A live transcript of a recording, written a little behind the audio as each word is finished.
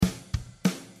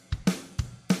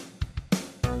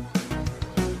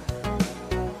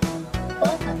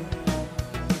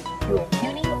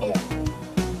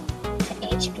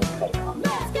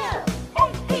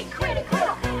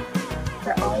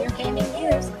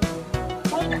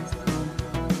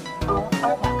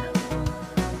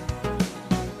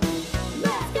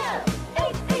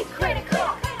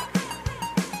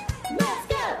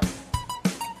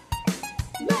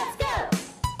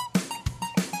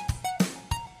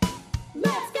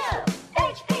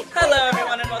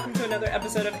another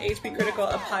episode of HP Critical,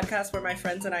 a podcast where my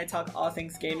friends and I talk all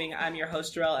things gaming. I'm your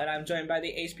host, Jarrell, and I'm joined by the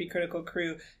HP Critical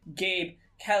crew, Gabe,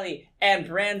 Kelly, and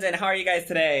Brandon. How are you guys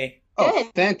today? Oh,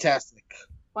 fantastic.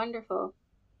 Wonderful.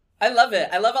 I love it.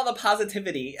 I love all the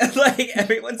positivity. Like,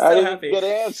 everyone's so happy. Good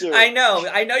answer. I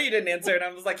know you didn't answer, and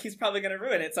I was like, he's probably going to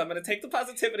ruin it, so I'm going to take the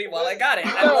positivity while I got it.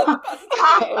 I love the positivity.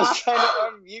 I was trying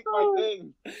to unmute my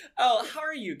thing. Oh, how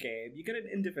are you, Gabe? You get an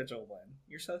individual one.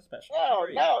 You're so special.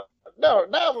 No,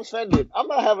 now I'm offended. I'm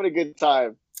not having a good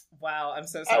time. Wow, I'm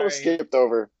so sorry. I was skipped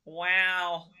over.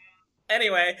 Wow.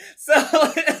 Anyway, so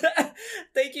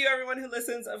thank you everyone who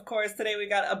listens. Of course, today we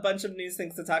got a bunch of news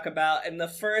things to talk about. And the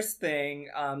first thing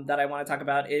that I want to talk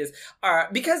about is,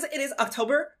 because it is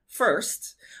October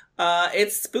 1st,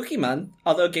 it's spooky month,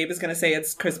 although Gabe is going to say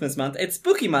it's Christmas month. It's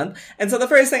spooky month. And so the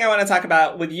first thing I want to talk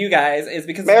about with you guys is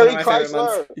because it's one of my favorite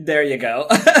months. There you go.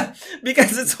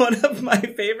 Because it's one of my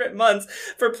favorite months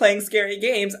for playing scary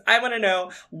games. I want to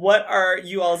know, what are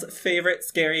you all's favorite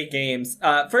scary games?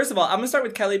 First of all, I'm going to start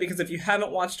with Kelly, because if you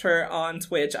haven't watched her on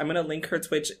Twitch, I'm going to link her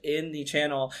Twitch in the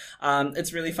channel.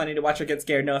 It's really funny to watch her get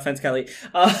scared. No offense, Kelly.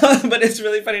 But it's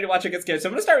really funny to watch her get scared. So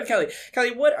I'm going to start with Kelly.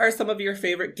 Kelly, what are some of your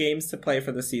favorite games to play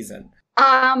for the season?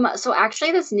 So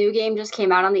actually this new game just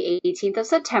came out on the 18th of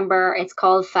September. It's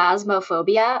called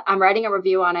Phasmophobia. I'm writing a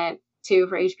review on it too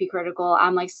for HP Critical.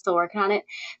 I'm still working on it,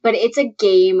 but it's a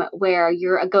game where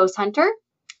you're a ghost hunter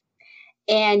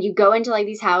and you go into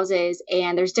these houses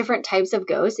and there's different types of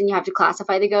ghosts and you have to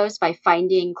classify the ghosts by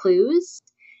finding clues.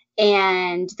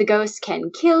 And the ghosts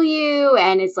can kill you,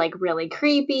 and it's really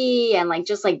creepy and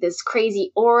just this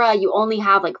crazy aura. You only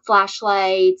have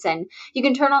flashlights, and you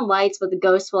can turn on lights, but the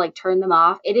ghosts will turn them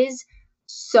off. It is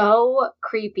so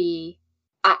creepy.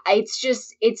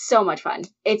 It's so much fun.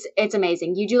 It's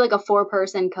amazing. You do a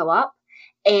 4-person co-op,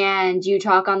 and you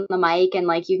talk on the mic, and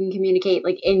you can communicate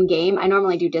in game. I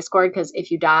normally do Discord because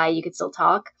if you die, you could still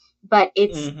talk. But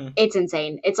it's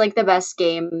insane. It's the best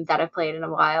game that I've played in a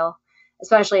while.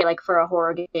 Especially for a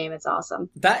horror game, it's awesome.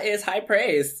 That is high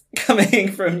praise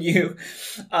coming from you.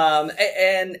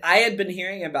 And I had been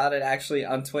hearing about it actually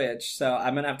on Twitch, so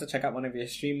I'm gonna have to check out one of your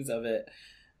streams of it.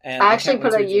 And I actually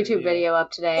put a YouTube video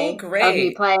up today of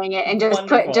me playing it and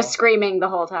just screaming the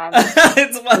whole time.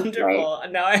 It's wonderful.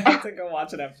 Now I have to go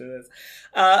watch it after this.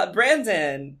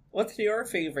 Brandon, what's your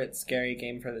favorite scary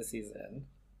game for the season?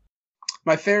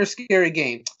 My favorite scary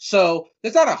game. So,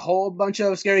 there's not a whole bunch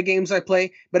of scary games I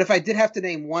play, but if I did have to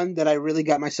name one that I really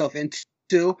got myself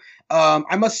into,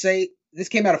 I must say, this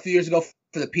came out a few years ago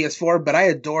for the PS4, but I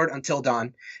adored Until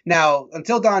Dawn. Now,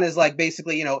 Until Dawn is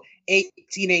basically, 8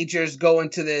 teenagers go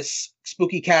into this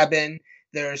spooky cabin.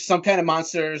 There's some kind of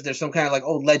monsters, there's some kind of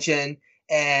old legend,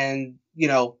 and,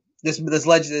 this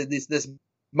legend, this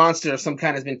monster of some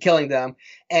kind has been killing them.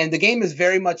 And the game is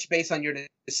very much based on your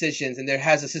decisions, and there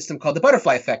has a system called the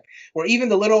butterfly effect, where even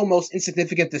the little most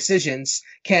insignificant decisions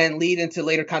can lead into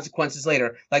later consequences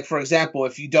later. For example,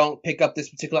 if you don't pick up this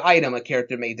particular item, a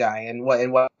character may die, and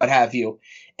what have you.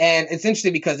 And it's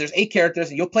interesting because there's 8 characters,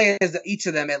 and you'll play as each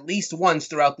of them at least once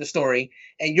throughout the story,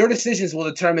 and your decisions will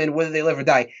determine whether they live or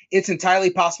die. It's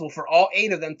entirely possible for all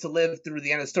 8 of them to live through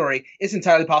the end of the story. It's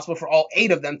entirely possible for all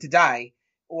 8 of them to die.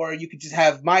 Or you could just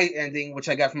have my ending, which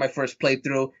I got from my first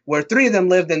playthrough, where 3 of them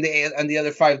lived and the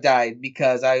other 5 died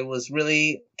because I was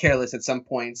really careless at some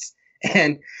points.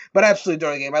 But I absolutely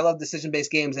adore the game. I love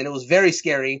decision-based games, and it was very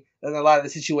scary in a lot of the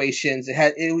situations.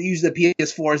 It used the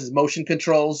PS4's as motion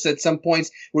controls at some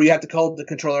points where you have to hold the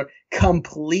controller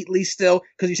completely still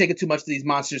because you take it too much. These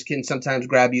monsters can sometimes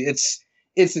grab you.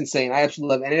 It's insane. I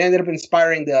absolutely love it. And it ended up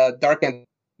inspiring the Dark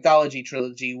Anthology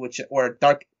trilogy, or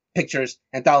Dark Pictures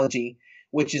Anthology,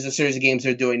 which is a series of games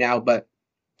they're doing now. But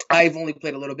I've only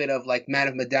played a little bit of Man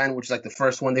of Medan, which is the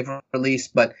first one they've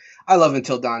released, but I love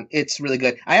Until Dawn. It's really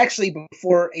good. I actually,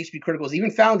 before HP Critical was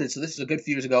even founded, so this is a good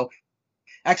few years ago,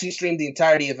 actually streamed the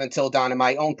entirety of Until Dawn on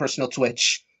my own personal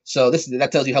Twitch. So that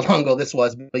tells you how long ago this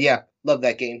was. But yeah, love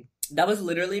that game. That was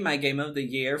literally my game of the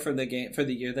year for the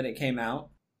year that it came out.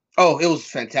 Oh, it was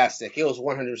fantastic. It was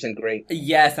 100% great.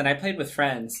 Yes, and I played with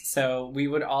friends, so we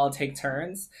would all take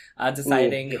turns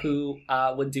deciding who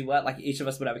would do what. Each of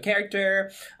us would have a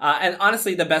character, and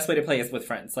honestly, the best way to play is with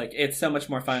friends. It's so much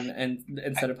more fun, and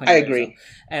instead of playing. I agree. Yourself.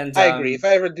 And I agree. If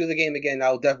I ever do the game again,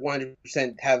 I'll definitely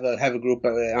 100% have a group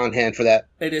on hand for that.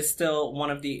 It is still one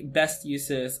of the best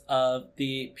uses of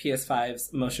the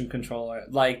PS5's motion controller,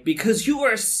 because you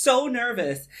are so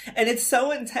nervous and it's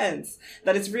so intense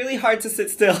that it's really hard to sit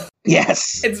still.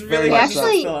 Yes. It's really They hard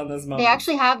actually- to still on this moment. They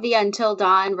actually have the Until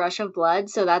Dawn Rush of Blood,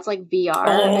 so that's like VR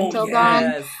Until Dawn.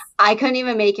 yes. I couldn't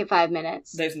even make it 5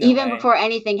 minutes. There's no even way. before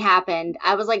anything happened,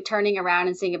 I was like turning around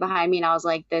and seeing it behind me, and I was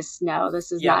like, "This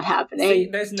is Yeah. not happening." See,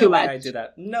 there's no Too way much. I'd do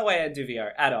that. No way I'd do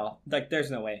VR at all. Like, there's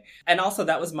no way. And also,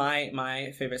 that was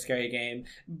my favorite scary game.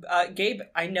 Gabe,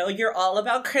 I know you're all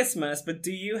about Christmas, but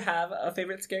do you have a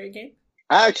favorite scary game?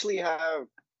 I actually have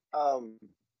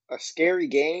a scary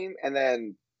game, and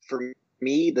then for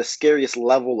me, the scariest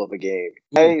level of a game.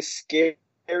 My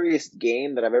scariest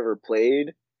game that I've ever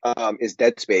played is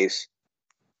Dead Space.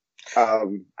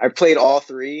 I've played all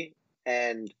three,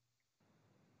 and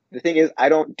the thing is, I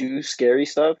don't do scary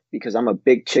stuff because I'm a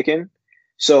big chicken.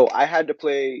 So I had to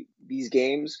play these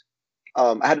games.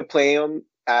 I had to play them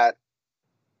at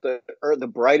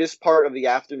the brightest part of the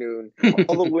afternoon.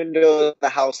 All the windows of the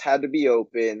house had to be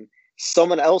open.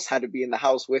 Someone else had to be in the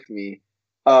house with me.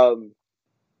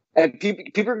 And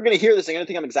people are going to hear this and going to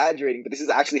think I'm exaggerating, but this is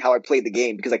actually how I played the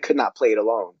game because I could not play it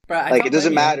alone. Bruh, Like, it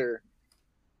doesn't matter.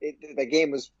 The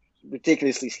game was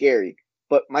ridiculously scary.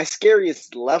 But my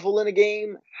scariest level in a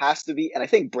game has to be, and I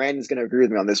think Brandon's going to agree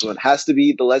with me on this one, has to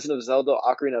be The Legend of Zelda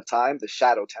Ocarina of Time, the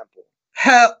Shadow Temple.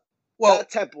 Well, That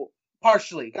temple.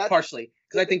 partially. Because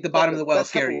I think the bottom of the well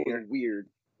is that temple scarier. was weird.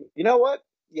 You know what?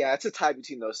 Yeah, it's a tie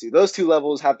between those two. Those two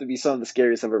levels have to be some of the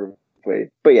scariest I've ever played.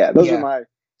 But yeah, those Yeah. are my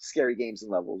scary games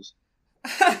and levels.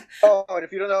 Oh, and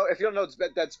if you don't know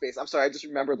Dead Space, I'm sorry, I just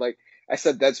remembered, like, I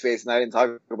said Dead Space and I didn't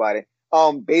talk about it.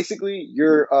 Basically,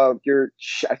 I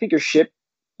think your ship,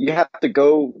 you have to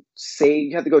go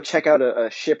check out a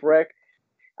shipwreck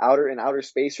in outer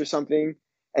space or something.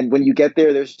 And when you get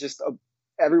there, there's just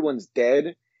everyone's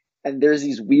dead, and there's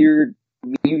these weird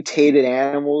mutated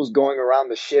animals going around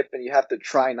the ship, and you have to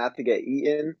try not to get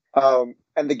eaten.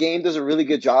 And the game does a really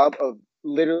good job of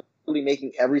literally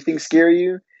making everything scare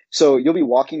you. So you'll be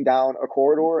walking down a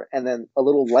corridor, and then a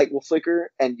little light will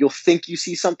flicker, and you'll think you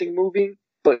see something moving,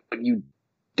 but you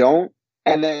don't.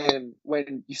 And then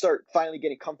when you start finally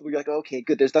getting comfortable, you're like, okay,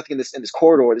 good, there's nothing in this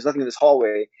corridor, there's nothing in this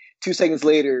hallway. 2 seconds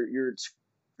later, you're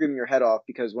screaming your head off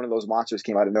because one of those monsters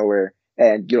came out of nowhere,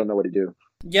 and you don't know what to do.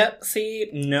 Yep, see,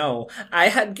 no. I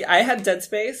had Dead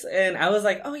Space, and I was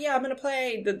like, oh yeah, I'm gonna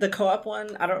play the co-op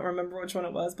one. I don't remember which one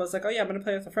it was, but I was like, oh yeah, I'm gonna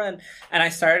play with a friend. And I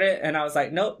started it, and I was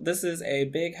like, nope, this is a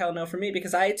big hell no for me,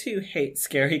 because I too hate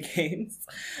scary games.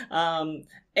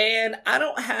 And I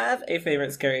don't have a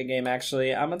favorite scary game,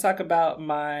 actually. I'm gonna talk about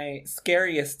my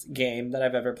scariest game that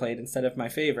I've ever played instead of my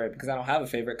favorite, because I don't have a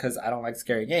favorite because I don't like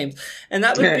scary games. And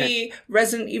that would be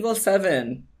Resident Evil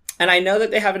 7. And I know that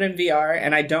they have it in VR,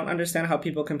 and I don't understand how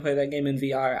people can play that game in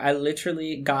VR. I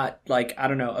literally got, like, I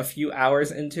don't know, a few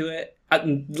hours into it.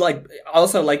 Like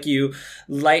you,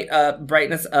 light up,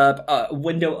 brightness up,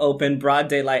 window open, broad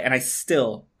daylight, and I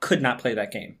still could not play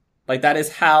that game. Like, that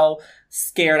is how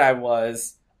scared I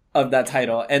was of that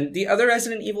title. And the other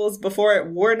Resident Evils before it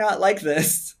were not like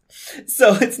this.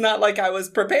 So it's not like I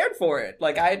was prepared for it.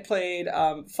 Like, I had played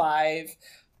 5,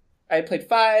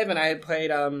 and I had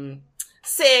played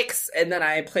 6, and then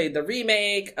I played the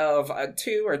remake of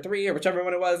 2 or 3 or whichever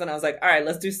one it was, and I was like, all right,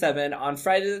 let's do 7. On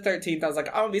Friday the 13th, I was like,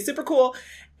 I'm gonna be super cool,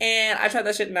 and I tried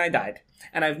that shit and I died.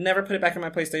 And I've never put it back in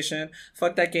my PlayStation.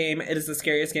 Fuck that game. It is the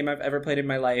scariest game I've ever played in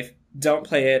my life. Don't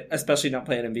play it, especially don't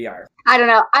play it in VR. I don't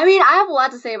know. I mean, I have a lot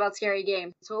to say about scary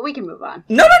games, so we can move on.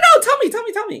 No, tell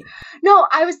me. No,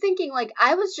 I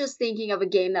was just thinking of a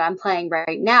game that I'm playing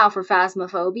right now for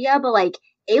Phasmophobia, but like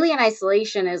Alien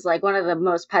Isolation is like one of the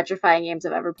most petrifying games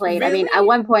I've ever played. Really? I mean, at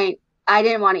one point, I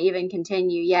didn't want to even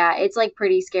continue. Yeah, it's like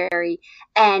pretty scary.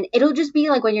 And it'll just be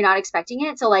like when you're not expecting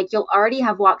it. So like you'll already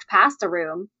have walked past a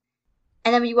room,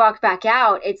 and then when you walk back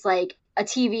out, it's like a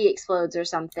TV explodes or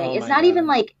something. Oh it's my not God. even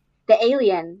like the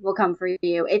alien will come for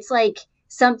you. It's like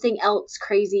something else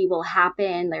crazy will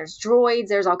happen. There's droids,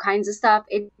 there's all kinds of stuff.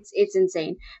 It's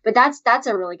insane. But that's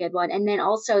a really good one. And then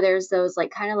also there's those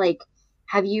like kind of like,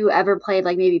 have you ever played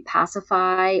like maybe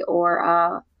Pacify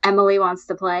or Emily Wants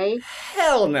to Play?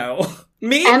 Hell no.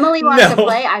 Me? Emily Wants to No.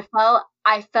 Play. I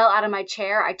fell out of my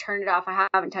chair. I turned it off. I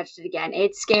haven't touched it again.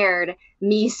 It scared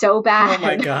me so bad. Oh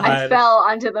my God. I fell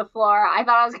onto the floor. I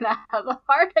thought I was going to have a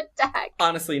heart attack.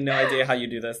 Honestly, no idea how you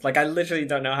do this. Like, I literally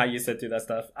don't know how you sit through that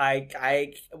stuff. I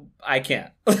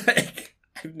can't. Like,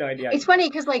 I have no idea. It's funny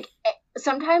because like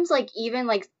sometimes like even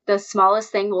like the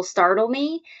smallest thing will startle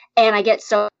me and I get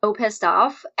so pissed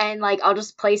off and like I'll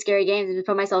just play scary games and just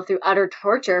put myself through utter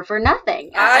torture for nothing.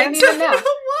 I don't even know.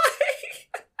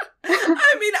 why.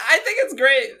 I mean, I think it's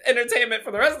great entertainment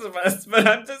for the rest of us, but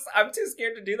I'm too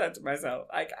scared to do that to myself.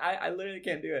 Like, I literally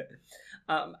can't do it.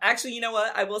 Actually, you know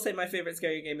what? I will say my favorite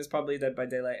scary game is probably Dead by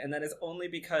Daylight, and that is only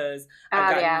because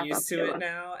I've gotten used to it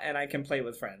now, and I can play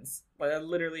with friends. Like, that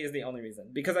literally is the only reason.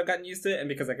 Because I've gotten used to it, and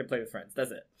because I can play with friends.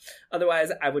 That's it.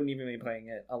 Otherwise, I wouldn't even be playing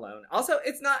it alone. Also,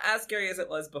 it's not as scary as it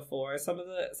was before. Some of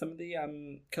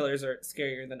the killers are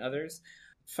scarier than others.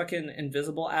 Fucking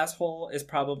invisible asshole is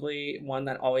probably one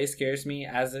that always scares me,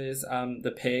 as is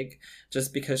the pig,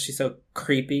 just because she's so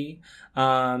creepy.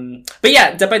 But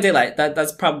yeah, Dead by Daylight,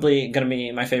 that's probably gonna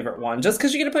be my favorite one, just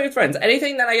because you get to play with friends.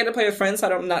 Anything that I get to play with friends, so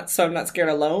I'm not scared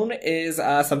alone, is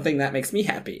something that makes me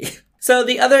happy. So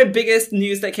the other biggest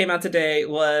news that came out today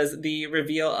was the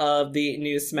reveal of the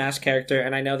new Smash character,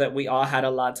 and I know that we all had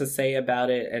a lot to say about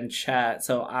it in chat,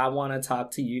 so I want to talk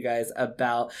to you guys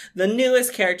about the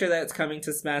newest character that's coming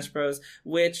to Smash Bros,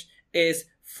 which is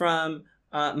from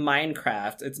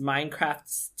Minecraft. It's Minecraft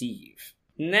Steve.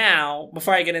 Now,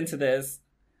 before I get into this,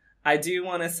 I do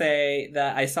want to say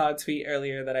that I saw a tweet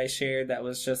earlier that I shared that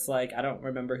was just like, I don't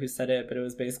remember who said it, but it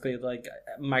was basically like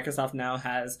Microsoft now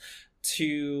has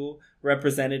 2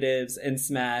 representatives in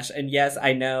Smash. And yes,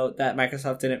 I know that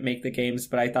Microsoft didn't make the games,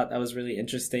 but I thought that was really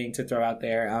interesting to throw out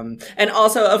there. And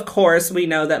also, of course, we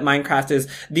know that Minecraft is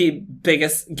the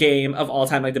biggest game of all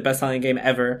time, like the best-selling game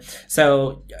ever.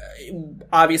 So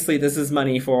obviously this is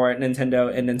money for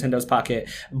Nintendo in Nintendo's pocket.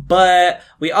 But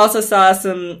we also saw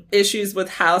some issues with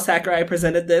how Sakurai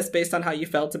presented this based on how you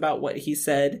felt about what he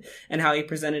said and how he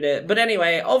presented it. But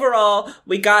anyway, overall,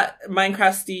 we got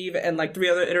Minecraft Steve and like 3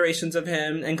 other iterations of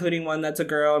him, including one that's a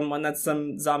girl and one that's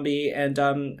some zombie. And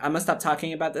I'm gonna stop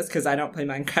talking about this because I don't play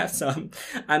Minecraft, so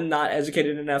I'm not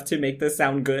educated enough to make this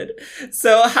sound good.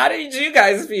 So how did you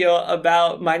guys feel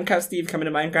about Minecraft Steve coming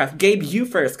to Minecraft? Gabe, you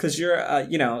first, because you're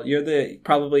you're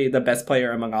probably the best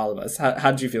player among all of us.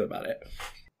 How did you feel about it?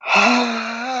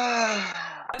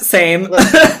 Same. Look,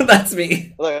 that's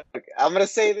me. Look, I'm gonna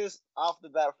say this off the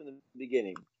bat from the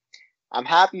beginning. I'm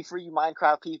happy for you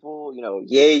Minecraft people.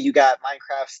 Yay, you got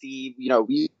Minecraft Steve.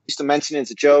 We used to mention it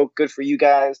as a joke. Good for you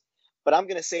guys. But I'm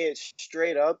going to say it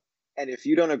straight up. And if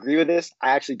you don't agree with this,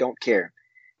 I actually don't care.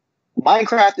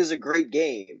 Minecraft is a great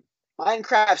game.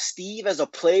 Minecraft Steve as a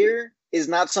player is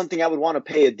not something I would want to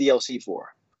pay a DLC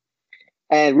for.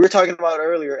 And we were talking about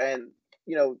earlier, and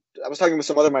I was talking with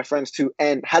some other of my friends too.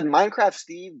 And had Minecraft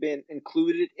Steve been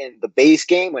included in the base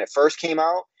game when it first came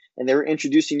out, and they were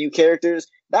introducing new characters,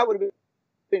 that would have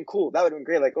been cool. That would have been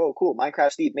great. Like, oh, cool,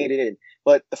 Minecraft Steve made it in.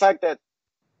 But the fact that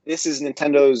this is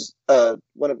Nintendo's, not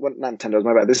Nintendo's,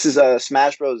 my bad. This is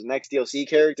Smash Bros. Next DLC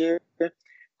character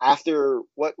after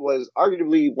what was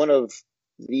arguably one of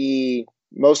the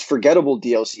most forgettable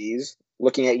DLCs.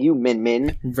 Looking at you, Min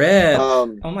Min. Red.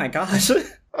 Oh my gosh. Look,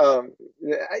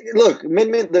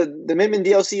 Min Min, the Min Min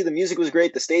DLC, the music was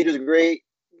great, the stage was great.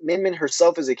 Min Min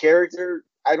herself as a character,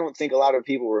 I don't think a lot of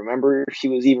people remember she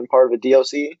was even part of a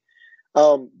DLC.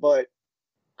 But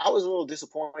I was a little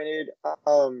disappointed.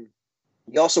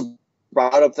 You also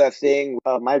brought up that thing,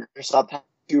 Microsoft had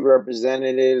 2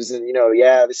 representatives, and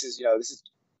this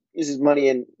is money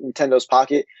in Nintendo's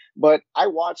pocket. But I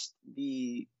watched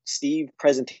the Steve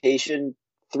presentation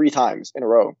 3 times in a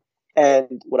row,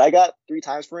 and what I got 3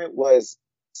 times from it was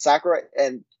Sakurai.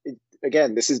 And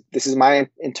again, this is my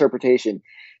interpretation.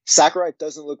 Sakurai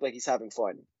doesn't look like he's having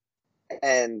fun,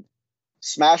 and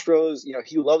Smash Bros.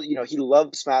 He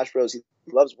loves Smash Bros. He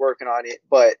loves working on it,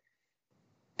 but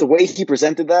the way he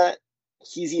presented that,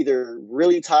 he's either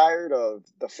really tired of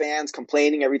the fans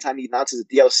complaining every time he announces a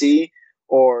DLC,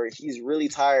 or he's really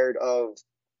tired of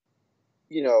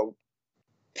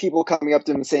people coming up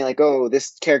to him and saying like, "Oh,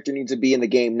 this character needs to be in the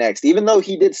game next." Even though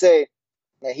he did say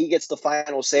that he gets the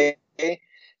final say.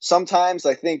 Sometimes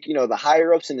I think, the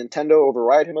higher ups in Nintendo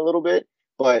override him a little bit,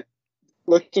 but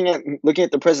looking at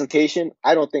the presentation,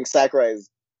 I don't think Sakurai is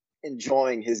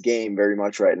enjoying his game very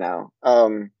much right now.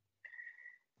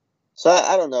 So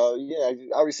I don't know. Yeah,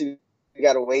 obviously we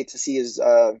got to wait to see his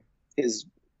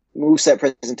moveset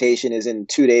presentation is in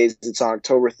 2 days. It's on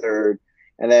October 3rd,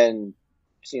 and then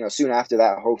soon after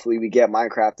that, hopefully we get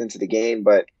Minecraft into the game.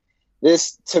 But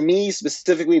this, to me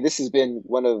specifically, this has been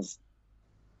one of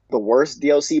the worst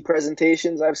DLC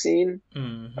presentations I've seen.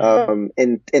 Mm-hmm.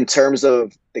 In terms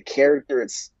of the character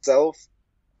itself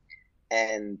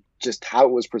and just how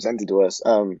it was presented to us.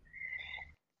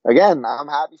 Again, I'm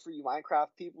happy for you Minecraft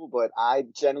people, but I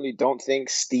generally don't think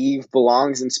Steve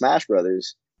belongs in Smash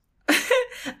Brothers.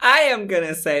 I am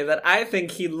gonna say that I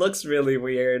think he looks really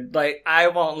weird. Like, I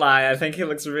won't lie, I think he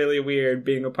looks really weird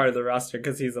being a part of the roster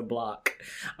because he's a block.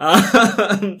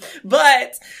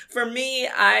 But for me,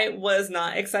 I was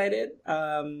not excited.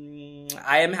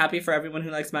 I am happy for everyone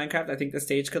who likes Minecraft. I think the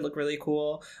stage could look really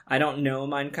cool. I don't know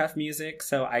Minecraft music,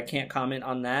 so I can't comment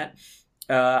on that.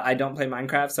 I don't play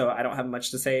Minecraft, so I don't have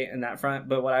much to say in that front.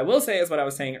 But what I will say is what I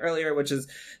was saying earlier, which is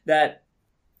that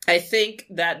I think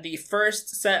that the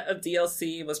first set of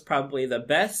DLC was probably the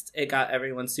best. It got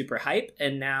everyone super hype,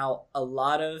 and now a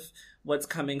lot of what's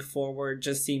coming forward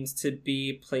just seems to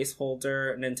be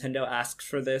placeholder. Nintendo asked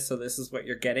for this, so this is what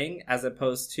you're getting, as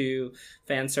opposed to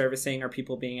fan servicing or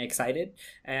people being excited.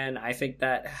 And I think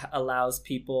that allows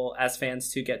people as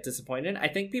fans to get disappointed. I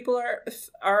think people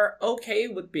are okay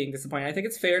with being disappointed. I think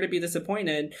it's fair to be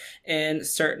disappointed in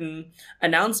certain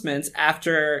announcements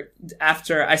after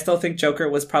I still think Joker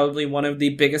was probably one of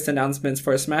the biggest announcements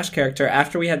for a Smash character.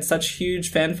 After we had such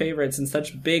huge fan favorites and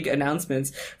such big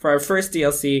announcements for our first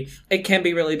DLC, it can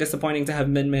be really disappointing to have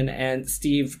Min Min and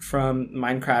Steve from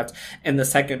Minecraft in the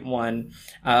second one,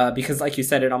 because like you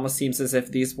said, it almost seems as if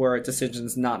these were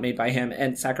decisions not made by him,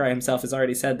 and Sakurai himself has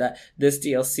already said that this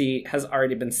DLC has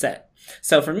already been set.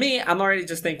 So for me, I'm already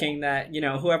just thinking that,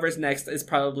 whoever's next is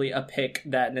probably a pick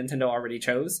that Nintendo already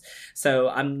chose. So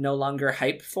I'm no longer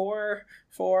hyped for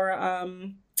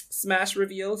Smash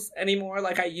reveals anymore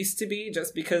like I used to be,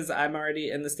 just because I'm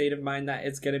already in the state of mind that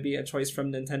it's going to be a choice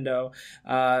from Nintendo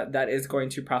that is going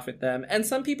to profit them. And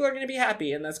some people are going to be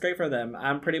happy, and that's great for them.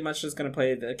 I'm pretty much just going to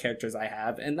play the characters I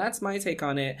have, and that's my take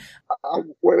on it.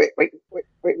 Wait.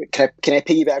 Can I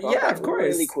piggyback on that? Yeah, of course.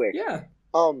 Really quick. Yeah.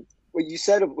 What you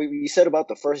said about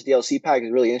the first DLC pack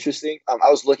is really interesting. I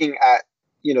was looking at,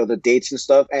 the dates and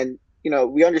stuff, and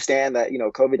we understand that,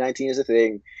 COVID-19 is a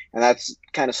thing, and that's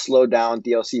kind of slowed down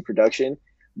DLC production.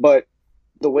 But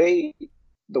the way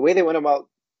they went about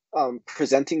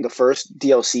presenting the first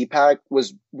DLC pack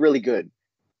was really good.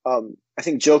 I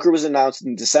think Joker was announced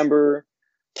in December,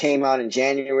 came out in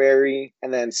January,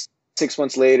 and then 6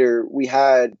 months later, we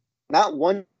had not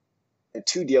one,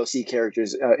 two DLC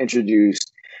characters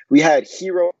introduced. We had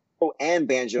Hero and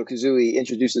Banjo-Kazooie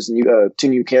introduced as two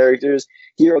new characters.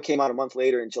 Hero came out a month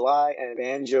later in July, and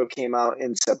Banjo came out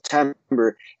in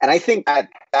September. And I think at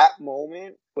that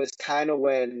moment was kind of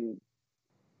when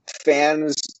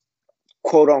fans,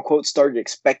 quote unquote, started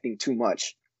expecting too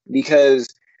much, because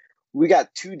we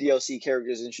got two DLC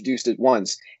characters introduced at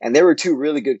once, and there were two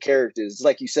really good characters.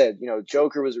 Like you said,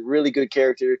 Joker was a really good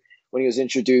character when he was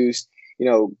introduced.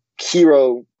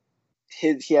 Hero,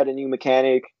 he had a new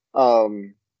mechanic.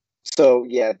 So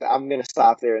yeah, I'm gonna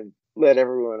stop there and let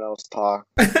everyone else talk.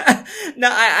 No,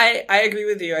 I agree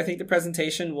with you. I think the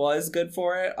presentation was good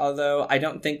for it, although I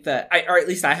don't think that, or at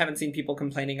least I haven't seen people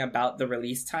complaining about the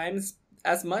release times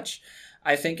as much.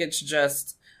 I think it's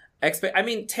just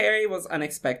Terry was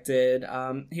unexpected.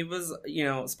 He was,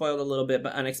 spoiled a little bit,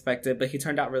 but unexpected, but he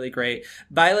turned out really great.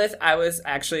 Byleth, I was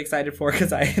actually excited for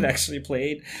because I had actually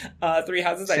played Three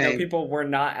Houses. Same. I know people were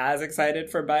not as excited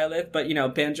for Byleth, but,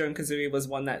 Banjo and Kazooie was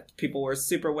one that people were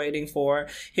super waiting for.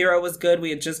 Hero was good.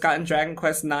 We had just gotten Dragon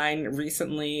Quest IX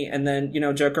recently, and then,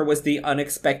 Joker was the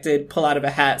unexpected pull out of a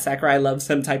hat, Sakurai loves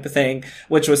him type of thing,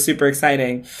 which was super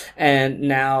exciting. And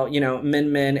now,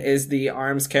 Min Min is the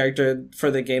ARMS character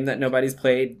for the game that nobody's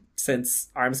played since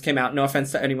ARMS came out. No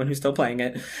offense to anyone who's still playing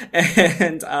it.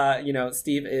 And,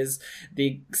 Steve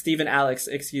and Alex,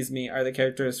 are the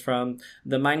characters from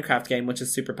the Minecraft game, which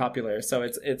is super popular. So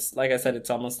it's like I said, it's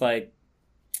almost like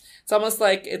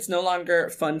it's no longer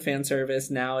fun fan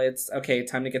service. Now it's, okay,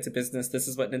 time to get to business. This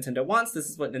is what Nintendo wants. This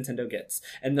is what Nintendo gets.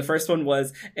 And the first one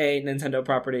was a Nintendo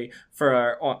property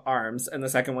for ARMS, and the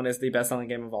second one is the best-selling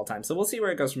game of all time. So we'll see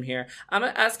where it goes from here. I'm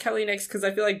going to ask Kelly next, because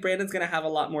I feel like Brandon's going to have a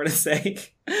lot more to say.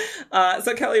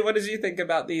 So Kelly, what did you think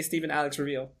about the Steve and Alex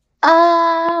reveal?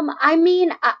 I've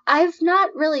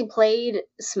not really played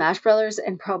Smash Brothers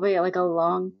in probably like a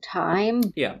long time.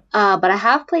 Yeah. But I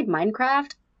have played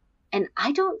Minecraft, and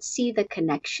I don't see the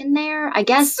connection there. I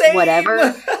guess Same.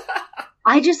 Whatever.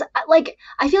 I just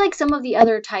I feel like some of the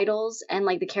other titles and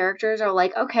like the characters are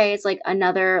like, okay, it's like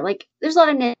another, like there's a lot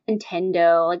of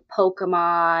Nintendo, like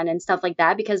Pokemon and stuff like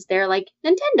that, because they're like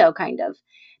Nintendo kind of.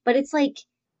 But it's like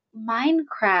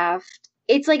Minecraft,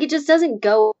 it's like it just doesn't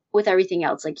go with everything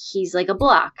else. Like he's like a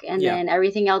block, and then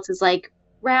everything else is like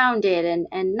rounded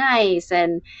and nice,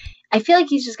 and I feel like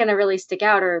he's just going to really stick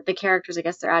out, or the characters, I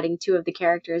guess they're adding two of the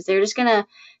characters. They're just going to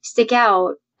stick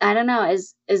out. I don't know.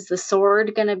 Is the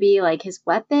sword going to be like his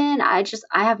weapon? I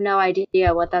have no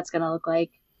idea what that's going to look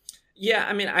like. Yeah,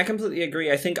 I mean, I completely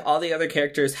agree. I think all the other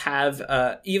characters have,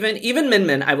 even Min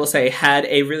Min, I will say, had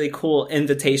a really cool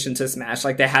invitation to Smash.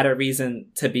 Like, they had a reason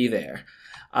to be there.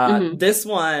 This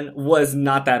one was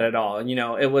not that at all. You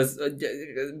know, it was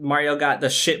Mario got the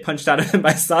shit punched out of him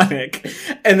by Sonic,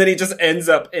 and then he just ends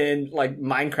up in like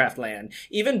Minecraft land.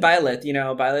 Even Byleth, you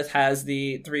know, Byleth has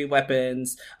the 3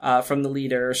 weapons from the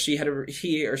leader.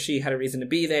 He or she had a reason to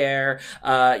be there.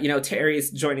 You know, Terry's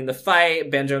joining the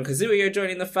fight. Banjo and Kazooie are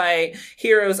joining the fight.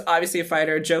 Hero's obviously a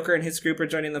fighter. Joker and his group are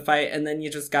joining the fight, and then you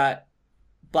just got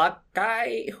Black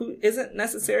Guy, who isn't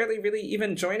necessarily really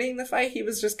even joining the fight. He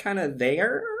was just kind of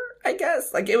there, I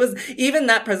guess. Like, it was, even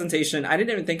that presentation, I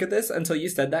didn't even think of this until you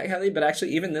said that, Kelly, but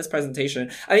actually even this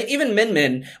presentation, I mean, even Min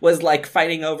Min was like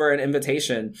fighting over an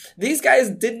invitation. These guys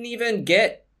didn't even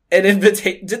get an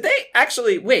invitation. Did they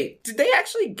actually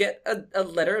get a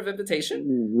letter of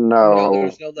invitation? No. There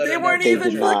was no letter. They weren't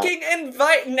even fucking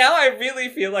invited. Now I really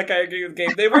feel like I agree with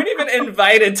Gabe. They weren't even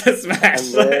invited to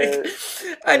Smash. Like,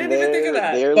 I didn't even think of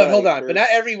that. But hold on. But not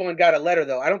everyone got a letter,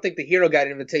 though. I don't think the hero got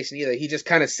an invitation either. He just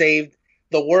kind of saved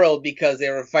the world because they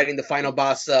were fighting the final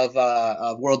boss of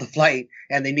World of Light,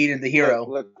 and they needed the hero.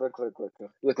 Look.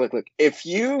 If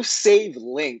you save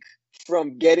Link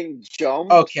from getting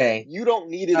jumped, okay, you don't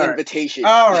need an invitation.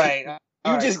 All right.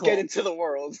 You just get into the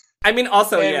world. I mean,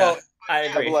 also, I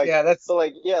agree. Like, that's so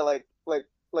like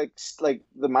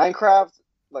the Minecraft,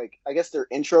 like, I guess their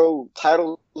intro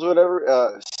titles or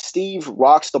whatever. Steve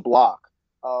rocks the block.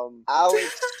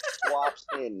 Alex swaps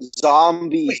in.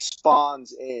 Zombie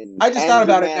spawns in. I just thought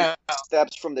about it now.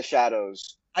 Steps from the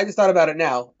shadows. I just thought about it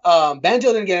now.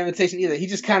 Banjo didn't get an invitation either. He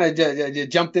just kind of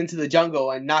jumped into the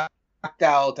jungle and knocked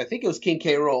out, I think it was King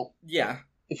K. Rool. Yeah.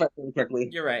 If I remember correctly.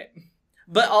 You're right.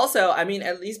 But also, I mean,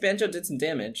 at least Banjo did some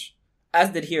damage. As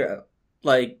did Hero.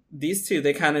 Like, these two,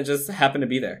 they kind of just happened to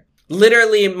be there.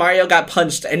 Literally, Mario got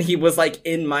punched and he was like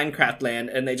in Minecraft land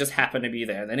and they just happened to be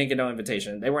there. They didn't get no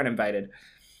invitation. They weren't invited.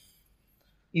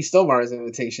 He stole Mario's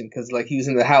invitation because, like, he was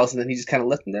in the house and then he just kind of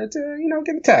left him there to, you know,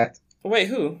 get attacked. Wait,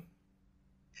 who?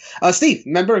 Steve.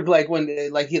 Remember, like, when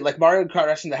Mario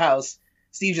crashed in the house,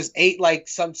 Steve just ate like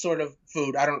some sort of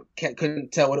food.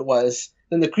 Couldn't tell what it was.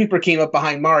 Then the creeper came up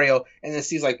behind Mario, and then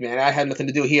Steve's like, "Man, I had nothing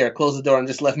to do here." Closed the door and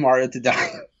just left Mario to die.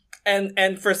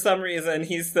 And for some reason,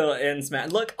 he's still in Smash.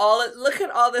 Look at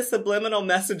all the subliminal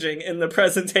messaging in the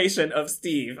presentation of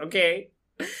Steve. Okay,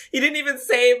 he didn't even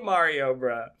save Mario,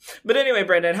 bruh. But anyway,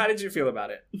 Brandon, how did you feel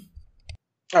about it?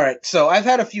 All right, so I've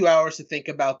had a few hours to think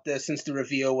about this since the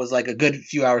reveal was like a good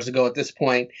few hours ago at this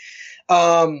point.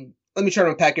 Let me try to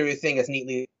unpack everything as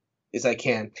neatly as I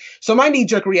can. So my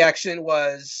knee-jerk reaction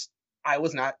was I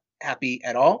was not happy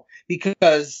at all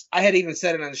because I had even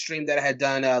said it on the stream that I had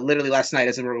done literally last night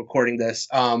as we were recording this,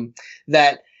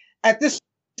 that at this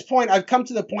point, I've come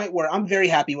to the point where I'm very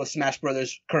happy with Smash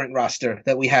Brothers' current roster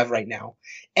that we have right now.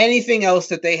 Anything else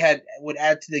that they would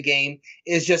add to the game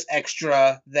is just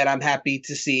extra that I'm happy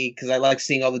to see because I like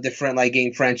seeing all the different like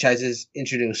game franchises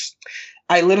introduced.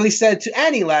 I literally said to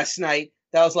Annie last night,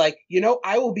 that was like, you know,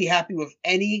 I will be happy with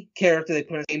any character they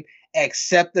put in the game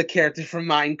except the character from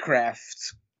Minecraft.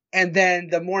 And then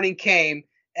the morning came,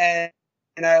 and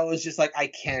I was just like, I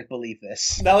can't believe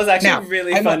this. That was actually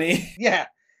really funny. Yeah.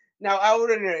 Now,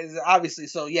 Outrunner is obviously,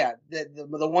 so yeah, the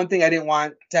one thing I didn't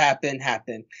want to happen,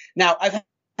 happened. Now, I've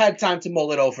had time to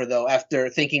mull it over, though, after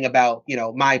thinking about, you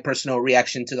know, my personal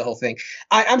reaction to the whole thing.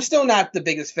 I'm still not the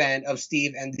biggest fan of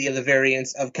Steve and the other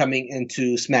variants of coming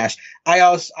into Smash. I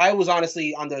was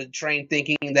honestly on the train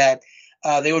thinking that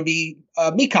they would be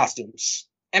Mii costumes.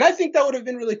 And I think that would have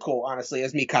been really cool, honestly,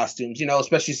 as Mii costumes, you know,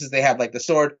 especially since they have, like, the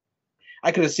sword.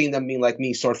 I could have seen them being like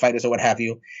Mii sword fighters or what have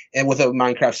you, and with a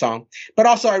Minecraft song. But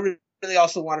also, I really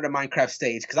also wanted a Minecraft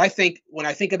stage, because I think, when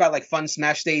I think about, like, fun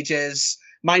Smash stages,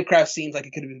 Minecraft seems like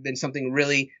it could have been something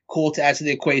really cool to add to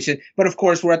the equation. But, of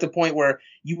course, we're at the point where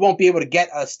you won't be able to get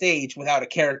a stage without a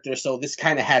character, so this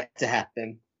kind of had to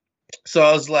happen. So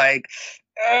I was like,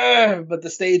 but the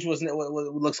stage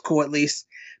looks cool at least.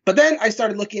 But then I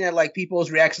started looking at like people's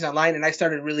reactions online, and I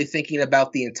started really thinking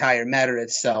about the entire matter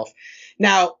itself.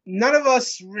 Now, none of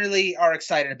us really are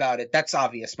excited about it. That's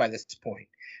obvious by this point.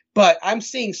 But I'm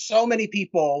seeing so many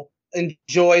people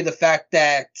enjoy the fact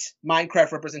that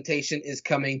Minecraft representation is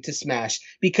coming to Smash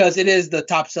because it is the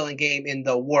top selling game in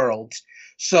the world.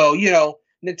 So, you know,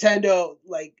 Nintendo,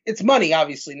 like, it's money,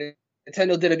 obviously.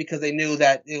 Nintendo did it because they knew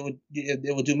that it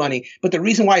would do money. But the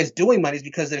reason why it's doing money is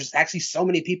because there's actually so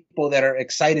many people that are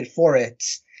excited for it.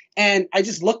 And I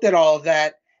just looked at all of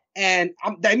that, and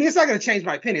I mean, it's not going to change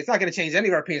my opinion. It's not going to change any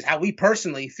of our opinions, how we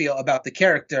personally feel about the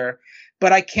character.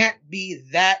 But I can't be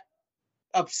that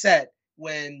upset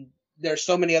when there's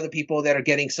so many other people that are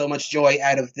getting so much joy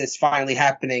out of this finally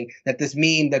happening, that this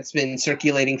meme that's been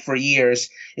circulating for years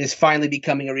is finally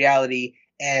becoming a reality,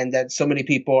 and that so many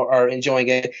people are enjoying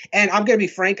it. And I'm going to be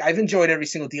frank, I've enjoyed every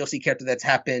single DLC character that's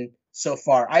happened so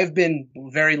far. I've been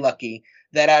very lucky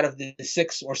that out of the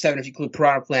 6 or 7, if you include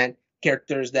Piranha Plant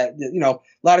characters, that, you know,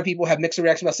 a lot of people have mixed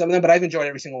reactions about some of them, but I've enjoyed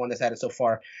every single one that's had it so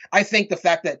far. I think the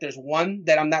fact that there's one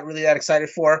that I'm not really that excited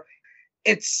for,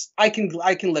 I can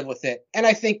live with it. And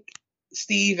I think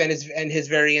Steve and his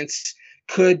variants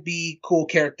could be cool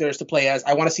characters to play as.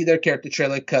 I want to see their character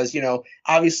trailer because, you know,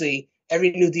 obviously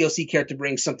every new DLC character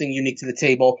brings something unique to the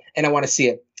table, and I want to see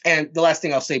it. And the last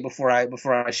thing I'll say before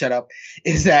I shut up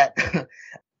is that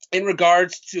in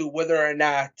regards to whether or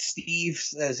not Steve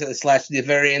 / the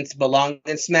variants belong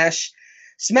in Smash,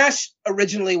 Smash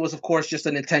originally was, of course, just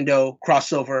a Nintendo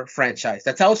crossover franchise.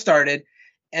 That's how it started.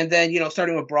 And then, you know,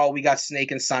 starting with Brawl, we got Snake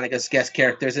and Sonic as guest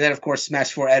characters. And then, of course,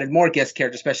 Smash 4 added more guest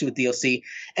characters, especially with DLC.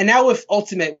 And now with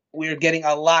Ultimate, we're getting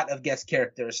a lot of guest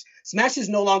characters. Smash has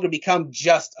no longer become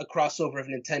just a crossover of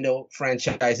Nintendo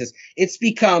franchises. It's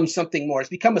become something more. It's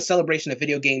become a celebration of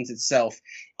video games itself.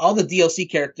 All the DLC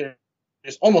characters,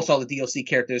 almost all the DLC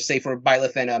characters, save for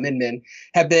Byleth and Min Min,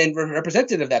 have been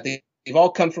representative of that. They've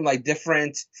all come from like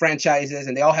different franchises,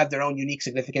 and they all have their own unique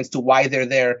significance to why they're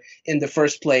there in the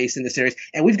first place in the series.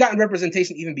 And we've gotten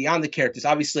representation even beyond the characters.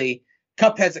 Obviously,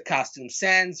 Cuphead's a costume.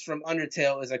 Sans from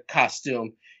Undertale is a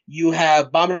costume. You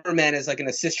have Bomberman as like an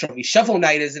assist trophy. Shovel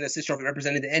Knight is an assist trophy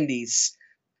representing the indies.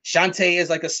 Shantae is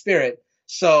like a spirit.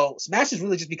 So Smash has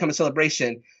really just become a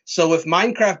celebration. So with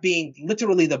Minecraft being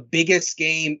literally the biggest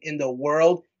game in the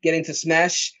world getting to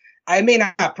Smash, I may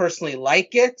not personally like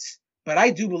it, but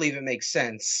I do believe it makes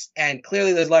sense. And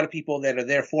clearly there's a lot of people that are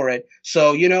there for it.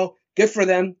 So, you know, good for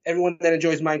them. Everyone that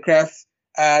enjoys Minecraft.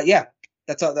 Yeah,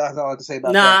 that's all I have to say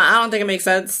about that. Nah, I don't think it makes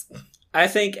sense. I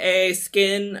think a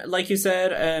skin, like you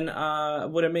said,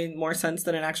 and would have made more sense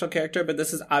than an actual character, but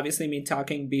this is obviously me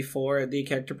talking before the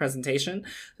character presentation.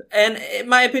 And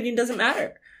my opinion doesn't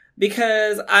matter.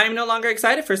 Because I'm no longer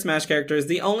excited for Smash characters.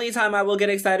 The only time I will get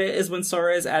excited is when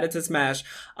Sora is added to Smash.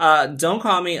 Don't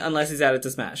call me unless he's added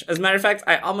to Smash. As a matter of fact,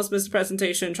 I almost missed a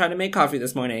presentation trying to make coffee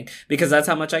this morning because that's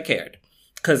how much I cared.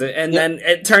 Then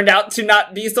it turned out to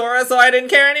not be Sora, so I didn't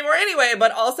care anymore anyway.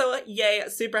 But also, yay,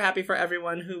 super happy for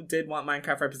everyone who did want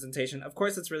Minecraft representation. Of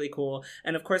course, it's really cool.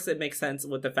 And of course, it makes sense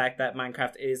with the fact that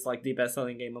Minecraft is like the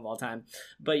best-selling game of all time.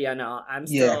 But yeah, no, I'm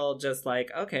still just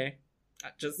like, okay.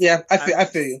 I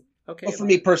feel you. Okay. Well, for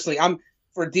me personally,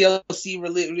 for DLC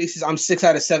releases, I'm 6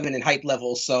 out of 7 in hype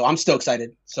levels, so I'm still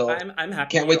excited. So I'm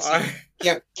happy.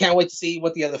 Can't wait to see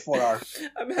what the other 4 are.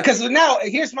 Because now,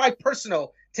 here's my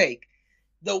personal take.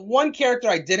 The one character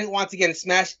I didn't want to get in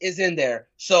Smash is in there,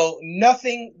 so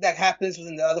nothing that happens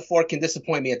within the other 4 can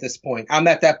disappoint me at this point. I'm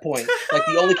at that point. Like,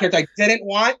 the only character I didn't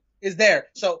want is there.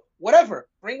 So whatever,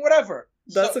 bring whatever.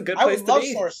 That's a good place to be. I would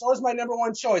love Sora. Sora's my number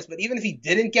 1 choice, but even if he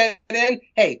didn't get in,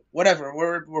 hey, whatever.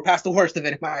 We're past the worst of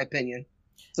it, in my opinion.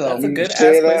 So that's a good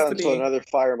say ass place that to be. until another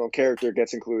Fire Emblem character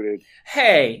gets included.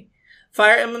 Hey,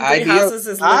 Fire Emblem Three Houses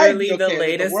is literally the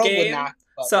latest game,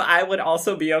 so I would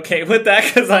also be okay with that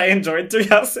because I enjoyed Three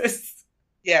Houses.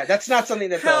 Yeah, that's not something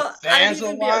that the fans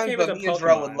will want, but me and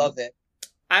Jarrell would love it.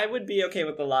 I would be okay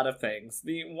with a lot of things.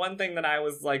 The one thing that I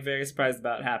was like very surprised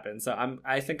about happened, so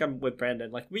I think I'm with Brandon.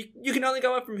 Like you can only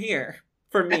go up from here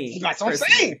for me. That's what I'm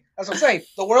saying. That's what I'm saying.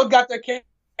 The world got their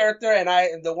character,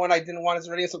 and the one I didn't want is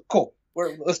already. So cool.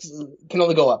 Can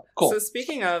only go up. Cool. So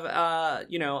speaking of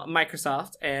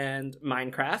Microsoft and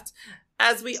Minecraft.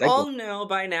 As we all know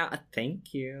by now,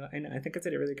 thank you. I know. I think I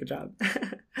did a really good job.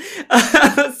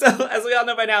 So, as we all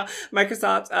know by now,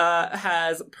 Microsoft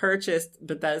has purchased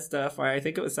Bethesda for I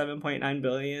think it was $7.9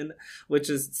 billion, which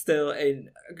is still a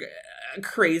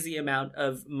crazy amount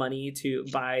of money to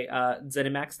buy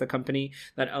ZeniMax, the company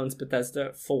that owns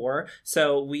Bethesda, for.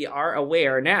 So we are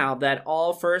aware now that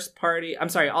all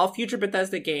future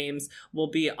Bethesda games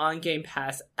will be on Game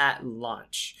Pass at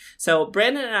launch. So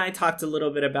Brandon and I talked a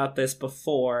little bit about this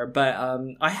before, but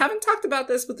I haven't talked about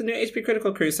this with the new HP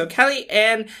Critical crew. So Kelly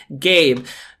and Gabe,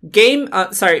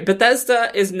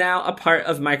 Bethesda is now a part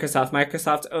of Microsoft.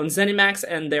 Microsoft owns ZeniMax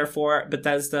and therefore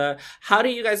Bethesda. How do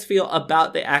you guys feel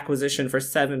about the acquisition for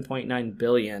 $7.9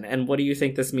 billion? And what do you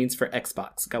think this means for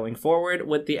Xbox going forward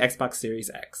with the Xbox Series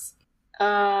X?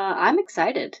 I'm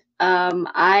excited.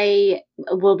 I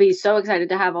will be so excited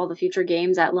to have all the future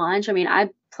games at launch. I mean,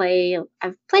 I've played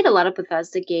a lot of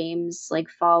Bethesda games like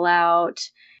Fallout.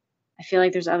 I feel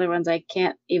like there's other ones I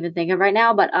can't even think of right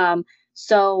now, but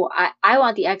so I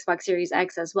want the Xbox Series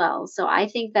X as well. So I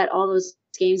think that all those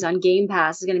games on Game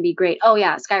Pass is going to be great. Oh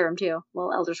yeah, Skyrim too.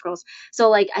 Well, Elder Scrolls. So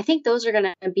like I think those are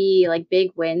going to be like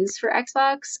big wins for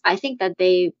Xbox. I think that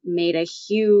they made a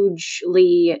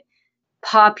hugely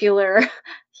popular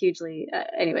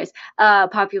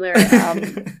popular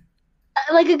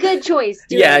like a good choice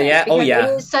doing yeah. because yeah.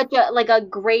 it is such a like a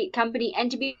great company.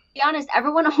 And to be honest,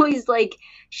 everyone always like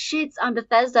shits on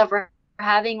Bethesda for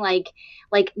having like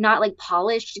not like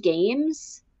polished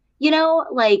games.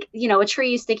 Like, a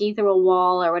tree sticking through a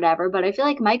wall or whatever. But I feel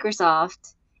like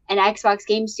Microsoft and Xbox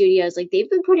Game Studios, like they've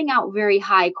been putting out very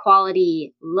high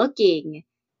quality looking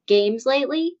games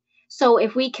lately. So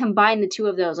if we combine the two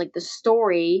of those, like the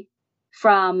story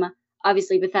from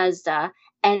obviously Bethesda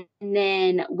and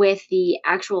then with the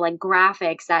actual like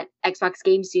graphics that Xbox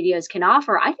Game Studios can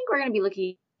offer, I think we're going to be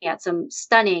looking at some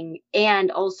stunning and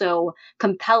also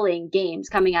compelling games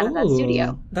coming out of that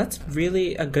studio. That's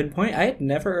really a good point. I had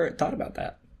never thought about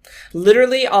that.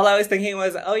 Literally, all I was thinking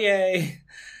was, oh, yay,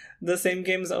 the same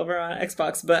games over on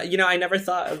Xbox. But, I never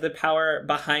thought of the power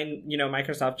behind,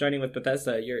 Microsoft joining with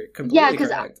Bethesda. You're completely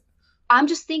correct. I'm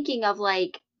just thinking of,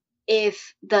 like,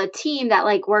 if the team that,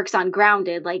 like, works on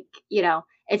Grounded, like,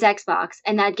 it's Xbox,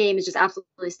 and that game is just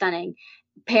absolutely stunning,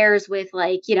 pairs with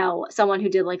like someone who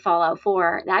did like Fallout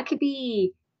 4, that could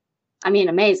be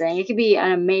amazing. It could be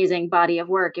an amazing body of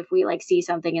work if we like see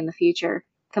something in the future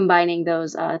combining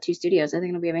those two studios. I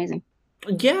think it'll be amazing.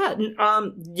 Yeah.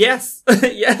 Yes.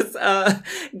 Yes.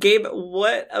 Gabe,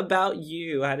 what about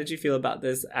you? How did you feel about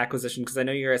this acquisition? Because I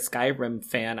know you're a Skyrim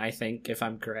fan, I think, if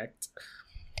I'm correct.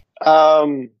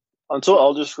 Until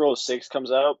Elder Scrolls 6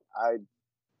 comes out, I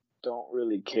don't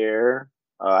really care.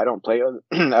 I don't play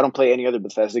any other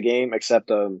Bethesda game except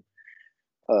Elder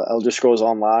Scrolls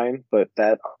Online, but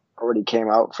that already came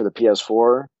out for the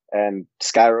PS4, and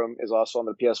Skyrim is also on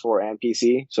the PS4 and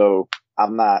PC, so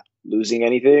I'm not losing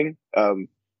anything.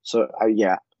 So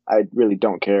I really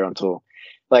don't care until,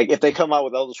 like, if they come out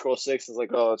with Elder Scrolls 6, it's like,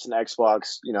 oh, it's an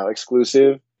Xbox,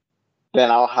 exclusive,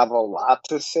 then I'll have a lot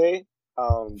to say.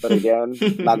 But again,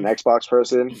 not an Xbox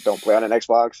person. Don't play on an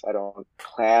Xbox. I don't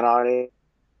plan on it.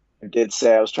 I did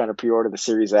say I was trying to pre-order the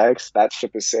Series X. That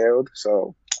ship has sailed.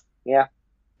 So, yeah.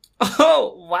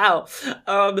 Oh, wow.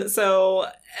 So,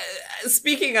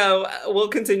 speaking of, we'll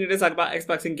continue to talk about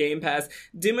Xbox and Game Pass.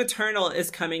 Doom Eternal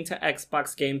is coming to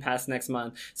Xbox Game Pass next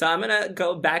month. So I'm going to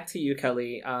go back to you,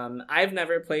 Kelly. I've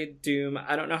never played Doom.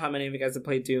 I don't know how many of you guys have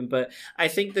played Doom, but I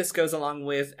think this goes along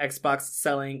with Xbox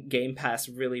selling Game Pass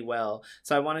really well.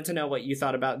 So I wanted to know what you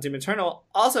thought about Doom Eternal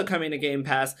also coming to Game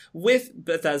Pass with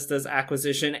Bethesda's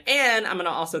acquisition. And I'm going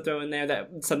to also throw in there that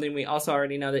something we also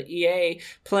already know, that EA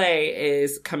Play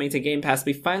is coming to Game Pass.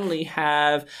 We finally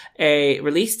have a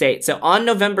release date. So on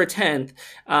November 10th,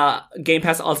 Game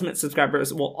Pass Ultimate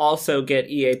subscribers will also get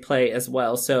EA Play as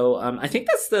well. So I think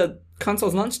that's the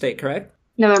console's launch date, correct?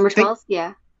 November 12th?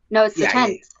 Yeah. No, it's the 10th.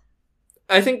 Yeah.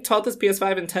 I think 12th is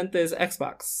PS5 and 10th is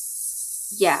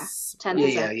Xbox. Yeah. 10th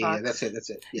is Xbox. Yeah, that's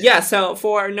it. Yeah, so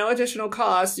for no additional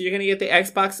cost, you're going to get the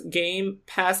Xbox Game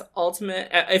Pass Ultimate.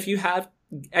 If you have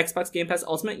Xbox Game Pass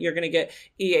Ultimate, you're going to get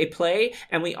EA Play,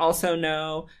 and we also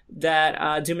know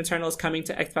that Doom Eternal is coming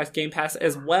to Xbox Game Pass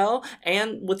as well.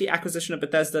 And with the acquisition of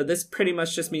Bethesda, this pretty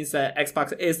much just means that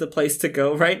Xbox is the place to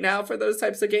go right now for those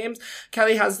types of games.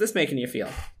 Kelly, how's this making you feel?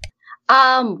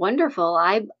 Wonderful.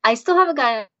 I still haven't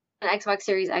gotten an Xbox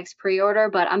Series X pre-order,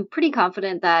 but I'm pretty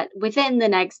confident that within the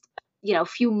next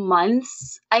few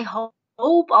months, I hope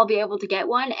I'll be able to get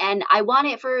one, and I want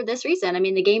it for this reason. I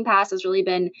mean, the Game Pass has really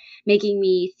been making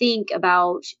me think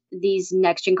about these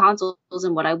next-gen consoles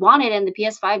and what I wanted, and the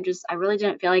PS5 I really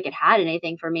didn't feel like it had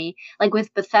anything for me. Like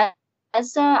with Bethesda,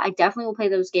 I definitely will play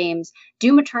those games.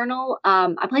 Doom Eternal,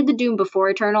 I played the Doom before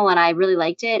Eternal, and I really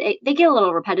liked it. They get a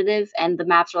little repetitive, and the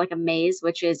maps are like a maze,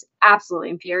 which is absolutely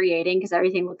infuriating because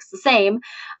everything looks the same.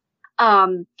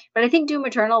 But I think Doom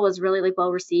Eternal was really like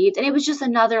well received, and it was just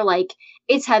another like,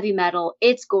 it's heavy metal,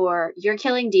 it's gore, you're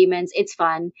killing demons, it's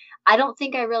fun. I don't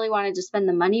think I really wanted to spend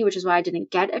the money, which is why I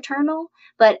didn't get Eternal.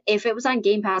 But if it was on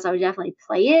Game Pass, I would definitely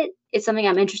play it. It's something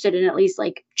I'm interested in at least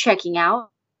like checking out.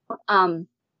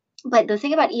 But the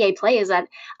thing about EA Play is that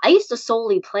I used to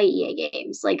solely play EA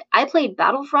games. Like I played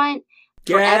Battlefront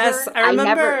forever. Yes, I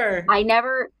remember. I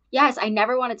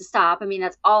never wanted to stop. I mean,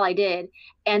 that's all I did.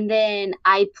 And then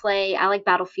I like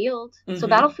Battlefield. Mm-hmm. So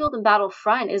Battlefield and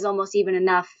Battlefront is almost even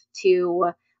enough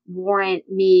to warrant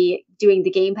me doing the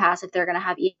Game Pass if they're going to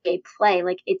have EA Play.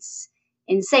 Like, it's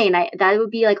insane. That would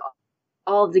be like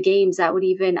all of the games I would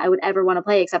ever want to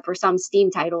play, except for some Steam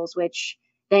titles, which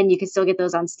then you can still get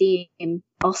those on Steam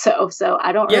also. So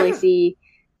I don't really see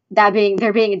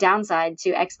there being a downside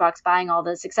to Xbox buying all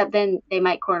this, except then they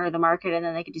might corner the market and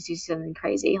then they could just do something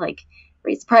crazy like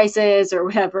raise prices or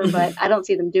whatever. But I don't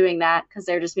see them doing that because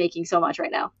they're just making so much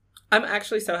right now. I'm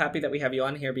actually so happy that we have you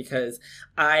on here because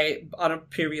on a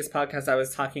previous podcast, I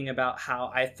was talking about how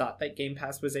I thought that Game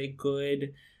Pass was a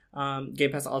good,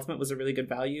 Game Pass Ultimate was a really good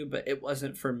value, but it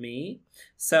wasn't for me.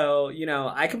 So,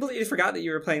 I completely forgot that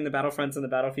you were playing the Battlefronts and the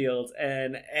Battlefields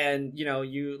and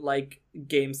you like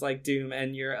games like Doom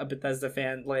and you're a Bethesda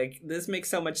fan. Like, this makes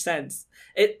so much sense.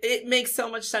 It makes so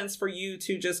much sense for you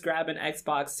to just grab an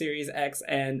Xbox Series X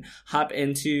and hop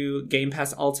into Game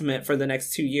Pass Ultimate for the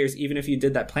next 2 years, even if you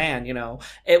did that plan,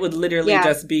 It would literally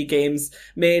just be games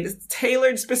made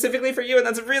tailored specifically for you, and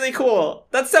that's really cool.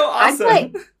 That's so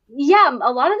awesome. Yeah,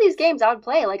 a lot of these games I would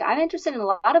play. Like, I'm interested in a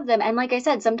lot of them. And like I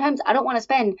said, sometimes I don't want to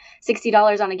spend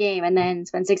 $60 on a game and then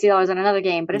spend $60 on another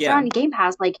game. But if you're on Game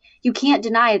Pass, like, you can't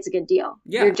deny it's a good deal.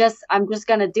 Yeah. I'm just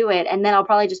going to do it. And then I'll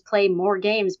probably just play more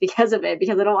games because of it,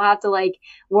 because I don't have to, like,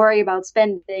 worry about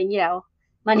spending,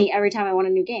 money every time I want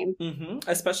a new game. Mm-hmm.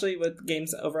 Especially with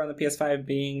games over on the PS5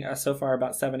 being so far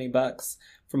about $70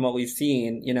 from what we've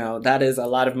seen. That is a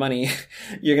lot of money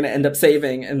you're going to end up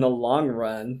saving in the long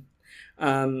run.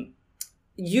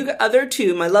 You other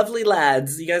two, my lovely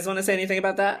lads, you guys want to say anything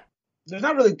about that? There's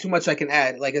not really too much I can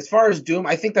add. Like, as far as Doom,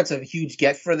 I think that's a huge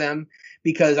get for them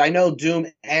because I know Doom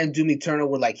and Doom Eternal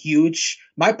were like huge.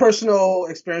 My personal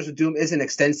experience with Doom isn't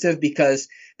extensive because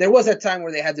there was that time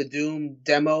where they had the Doom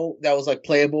demo that was like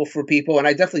playable for people, and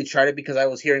I definitely tried it because I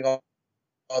was hearing all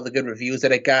the good reviews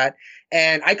that it got,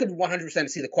 and I could 100%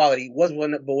 see the quality was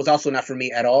one, but was also not for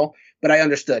me at all. But I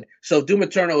understood. So if Doom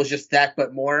Eternal is just that,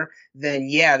 but more, then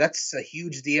yeah, that's a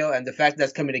huge deal. And the fact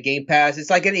that's coming to Game Pass,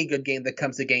 it's like any good game that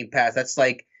comes to Game Pass. That's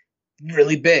like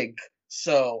really big.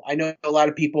 So I know a lot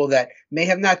of people that may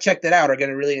have not checked it out are going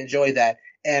to really enjoy that.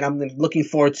 And I'm looking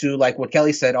forward to, like what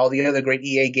Kelly said, all the other great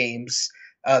EA games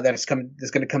that's going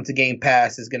to come to Game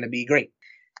Pass is going to be great.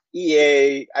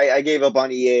 EA, I gave up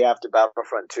on EA after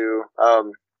Battlefront 2.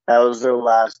 That was their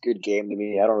last good game to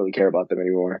me. I don't really care about them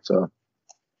anymore. So,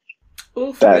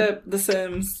 oof, The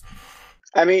Sims.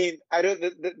 I mean, I don't.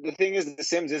 The thing is, The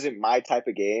Sims isn't my type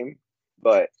of game,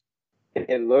 but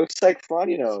it looks like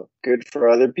fun. Good for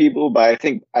other people. But I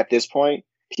think at this point,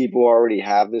 people already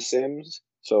have The Sims,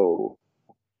 so.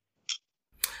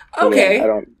 Okay.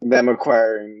 Yeah, them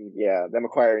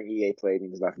acquiring EA Play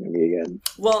means nothing to me again.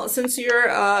 Well, since you're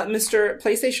Mr.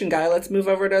 PlayStation guy, let's move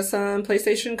over to some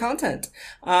PlayStation content.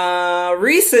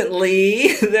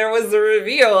 Recently, there was the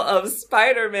reveal of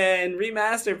Spider-Man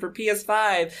Remastered for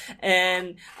PS5,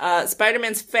 and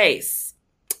Spider-Man's face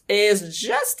is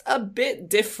just a bit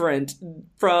different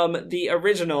from the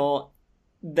original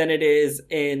than it is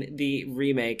in the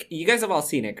remake. You guys have all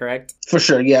seen it, correct? For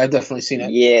sure, yeah, I've definitely seen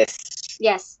it.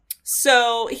 Yes.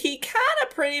 So he kind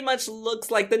of pretty much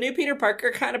looks like the new Peter Parker.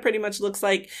 Kind of pretty much looks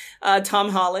like Tom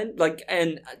Holland.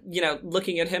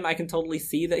 Looking at him, I can totally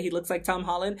see that he looks like Tom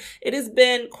Holland. It has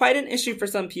been quite an issue for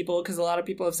some people because a lot of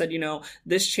people have said,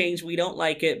 this change, we don't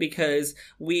like it because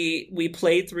we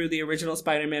played through the original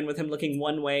Spider-Man with him looking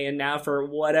one way, and now for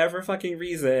whatever fucking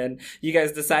reason, you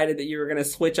guys decided that you were going to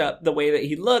switch up the way that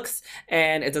he looks,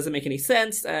 and it doesn't make any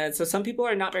sense. So some people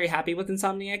are not very happy with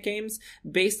Insomniac Games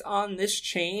based on this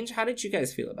change. How did you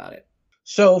guys feel about it?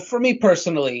 So for me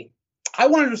personally, I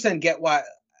 100% get why.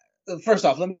 First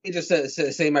off, let me just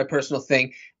say my personal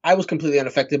thing. I was completely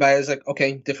unaffected by it. I was like,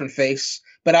 okay, different face.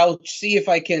 But I'll see if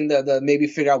I can maybe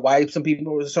figure out why some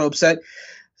people were so upset.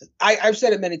 I've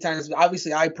said it many times.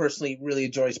 Obviously, I personally really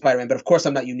enjoy Spider-Man, but of course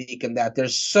I'm not unique in that.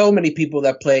 There's so many people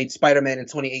that played Spider-Man in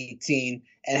 2018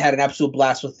 and had an absolute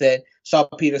blast with it. Saw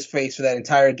Peter's face for that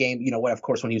entire game, of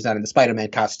course, when he was not in the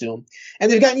Spider-Man costume. And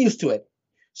they've gotten used to it.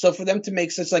 So for them to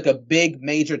make such like a big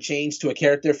major change to a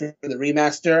character for the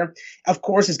remaster, of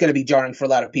course, is going to be jarring for a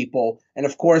lot of people. And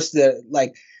of course,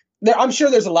 I'm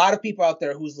sure there's a lot of people out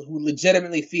there who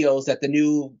legitimately feels that the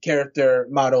new character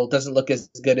model doesn't look as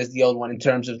good as the old one in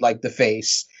terms of like the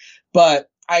face. But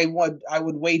I would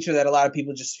wager that a lot of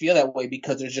people just feel that way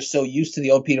because they're just so used to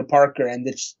the old Peter Parker, and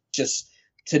it's just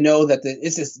to know that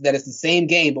it's the same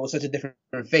game but with such a different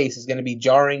face is going to be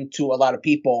jarring to a lot of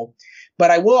people.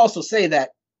 But I will also say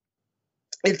that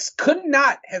it could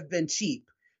not have been cheap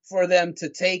for them to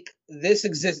take this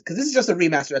because this is just a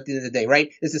remaster at the end of the day,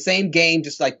 right? It's the same game,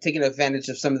 just like taking advantage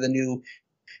of some of the new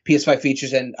PS5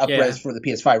 features and up-res for the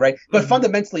PS5, right? But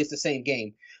fundamentally, it's the same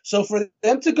game. So for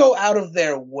them to go out of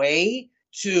their way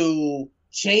to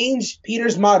change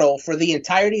Peter's model for the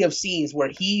entirety of scenes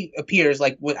where he appears,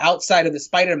 like outside of the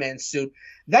Spider-Man suit,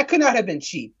 that could not have been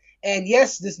cheap. And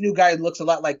yes, this new guy looks a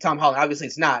lot like Tom Holland. Obviously,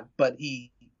 it's not, but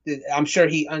he I'm sure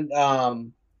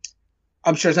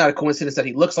I'm sure it's not a coincidence that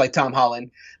he looks like Tom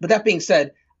Holland. But that being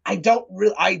said, I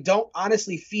don't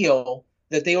honestly feel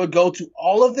that they would go to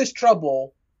all of this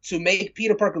trouble to make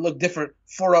Peter Parker look different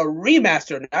for a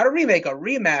remaster, not a remake, a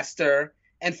remaster,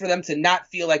 and for them to not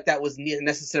feel like that was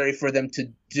necessary for them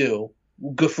to do,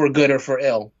 good or for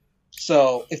ill.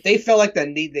 So if they felt like they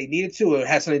needed to, or it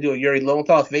had something to do with Yuri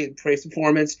Lowenthal's face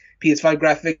performance, PS5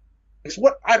 graphics,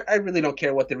 I really don't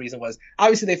care what the reason was.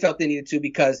 Obviously, they felt they needed to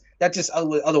because that just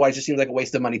otherwise just seems like a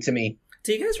waste of money to me.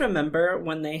 Do you guys remember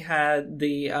when they had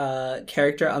the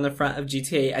character on the front of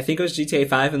GTA? I think it was GTA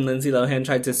 5, and Lindsay Lohan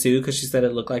tried to sue because she said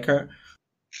it looked like her.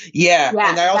 Yeah,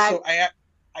 and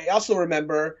I also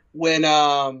remember when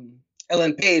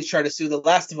Ellen Page tried to sue The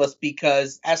Last of Us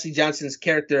because Ashley Johnson's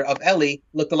character of Ellie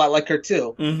looked a lot like her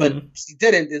too, but she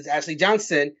didn't. It's Ashley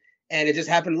Johnson, and it just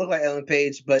happened to look like Ellen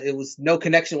Page, but it was no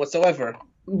connection whatsoever.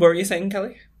 What were you saying,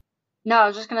 Kelly? No, I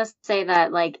was just gonna say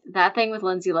that, like, that thing with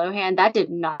Lindsay Lohan, that did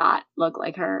not look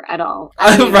like her at all.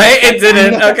 Right? It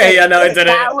didn't. Okay, yeah, no, it didn't.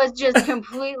 That was just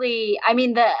completely. I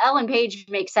mean, the Ellen Page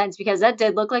makes sense because that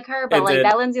did look like her, but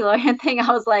that Lindsay Lohan thing,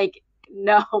 I was like,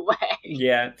 no way.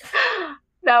 Yeah.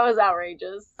 That was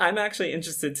outrageous. I'm actually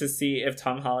interested to see if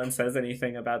Tom Holland says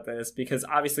anything about this because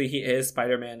obviously he is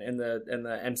Spider-Man in the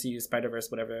MCU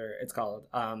Spider-Verse, whatever it's called.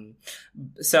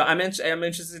 So I'm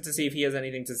interested to see if he has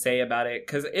anything to say about it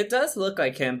because it does look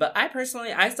like him. But I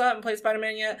still haven't played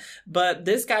Spider-Man yet, but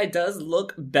this guy does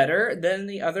look better than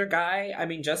the other guy. I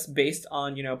mean, just based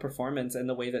on, performance and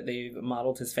the way that they've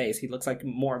modeled his face, he looks like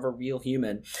more of a real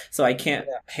human. So I can't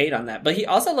hate on that. But he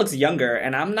also looks younger,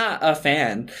 and I'm not a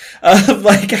fan of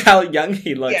like how young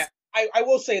he looks. Yeah, I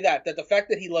will say that the fact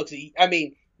that he looks, I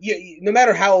mean, no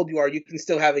matter how old you are, you can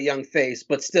still have a young face,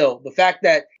 but still, the fact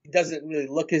that he doesn't really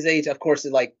look his age, of course,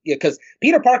 is like, because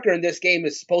Peter Parker in this game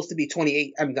is supposed to be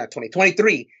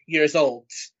 23 years old.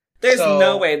 There's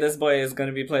no way this boy is going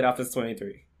to be played off as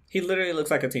 23. He literally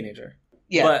looks like a teenager.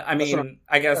 Yeah. But, I mean,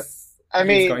 I guess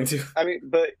he's going to. I mean,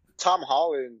 but Tom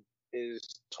Holland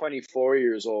is 24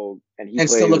 years old, and he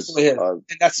plays, still looks like him.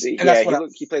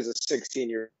 He plays a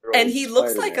 16-year-old, and he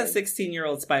looks like a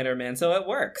 16-year-old Spider-Man, so it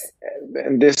works.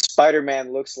 And this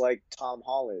Spider-Man looks like Tom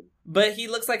Holland, but he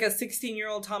looks like a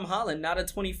 16-year-old Tom Holland, not a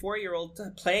 24-year-old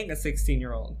playing a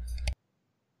 16-year-old.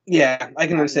 Yeah, I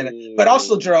can understand it. But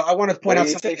also, Gerald, I want to point out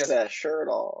something. He takes that shirt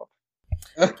off.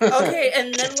 Okay,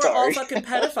 and then we're all fucking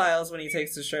pedophiles when he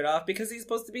takes his shirt off because he's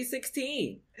supposed to be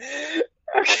 16.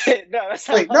 Okay, no, that's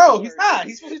not. Wait, no, he's not.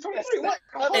 He's supposed to be 23.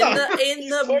 What?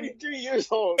 He's 23 years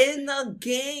old. In the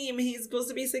game, he's supposed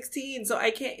to be 16, so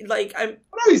I can't, I'm... No,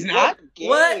 he's not.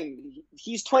 What?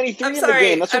 He's 23 in the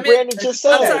game. That's what Brandon just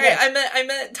said. I'm sorry, I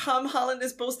meant Tom Holland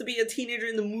is supposed to be a teenager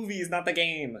in the movies, not the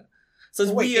game. So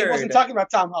it's weird. He wasn't talking about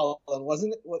Tom Holland,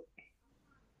 wasn't it? What?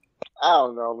 I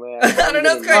don't know, man. I don't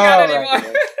know what's going on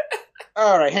anymore.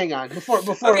 All right, hang on. Before we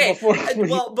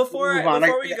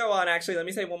go on, actually, let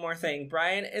me say one more thing.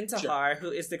 Brian Intihar, who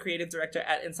is the creative director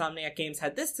at Insomniac Games,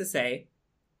 had this to say.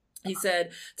 He said,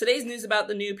 "Today's news about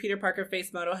the new Peter Parker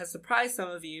face model has surprised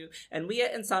some of you, and we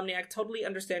at Insomniac totally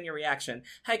understand your reaction.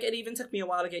 Heck, it even took me a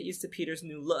while to get used to Peter's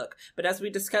new look. But as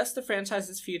we discussed the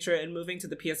franchise's future and moving to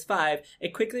the PS5,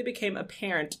 it quickly became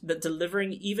apparent that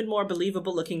delivering even more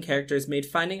believable-looking characters made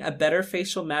finding a better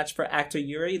facial match for actor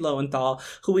Yuri Lowenthal,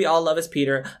 who we all love as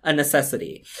Peter, a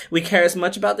necessity. We care as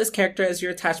much about this character as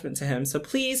your attachment to him, so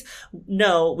please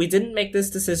know we didn't make this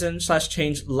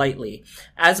decision/change lightly.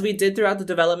 As we did throughout the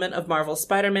development of Marvel's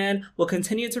Spider-Man, we'll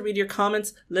continue to read your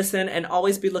comments, listen, and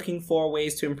always be looking for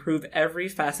ways to improve every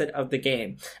facet of the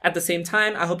game. At the same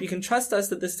time, I hope you can trust us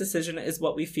that this decision is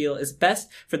what we feel is best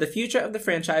for the future of the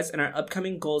franchise and our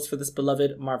upcoming goals for this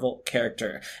beloved Marvel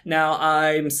character." Now,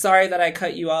 I'm sorry that I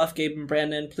cut you off, Gabe and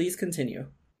Brandon. Please continue.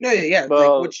 No, yeah.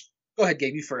 Go ahead,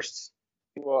 Gabe. You first.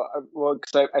 Well,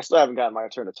 because I still haven't gotten my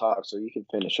turn to talk, so you can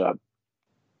finish up.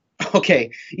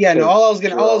 Okay. Yeah. No. All I was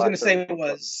gonna say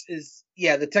is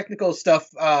the technical stuff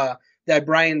that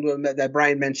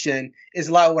Brian mentioned is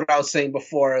a lot of what I was saying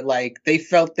before. Like, they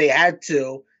felt they had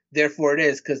to, therefore it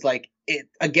is, because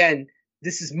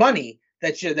this is money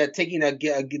that taking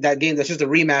that game that's just a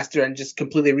remaster and just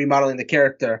completely remodeling the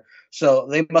character. So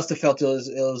they must have felt it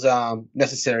was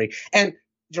necessary. And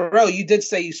Jarrell, you did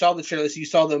say you saw the trailer, so you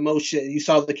saw the emotion, you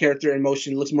saw the character in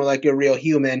motion. It looks more like a real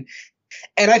human.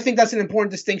 And I think that's an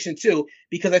important distinction, too,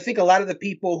 because I think a lot of the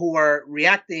people who are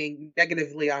reacting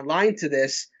negatively online to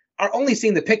this are only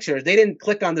seeing the pictures. They didn't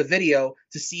click on the video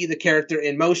to see the character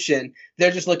in motion.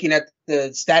 They're just looking at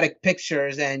the static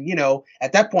pictures. And,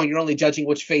 at that point, you're only judging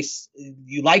which face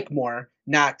you like more,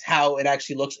 not how it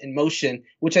actually looks in motion,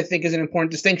 which I think is an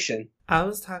important distinction. I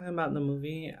was talking about the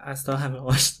movie. I still haven't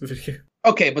watched the video.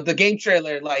 Okay, but the game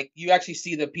trailer, like, you actually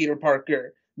see the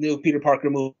new Peter Parker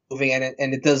moving, and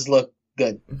it does look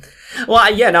good.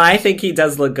 Well, yeah, no, I think he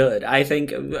does look good. I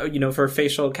think, for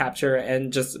facial capture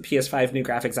and just PS5 new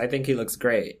graphics, I think he looks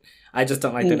great. I just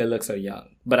don't like that it looks so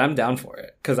young. But I'm down for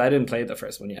it, because I didn't play the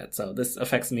first one yet, so this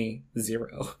affects me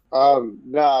zero.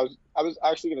 No, I was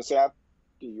actually going to say, after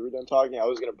you were done talking, I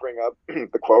was going to bring up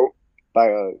the quote by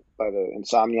the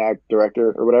Insomniac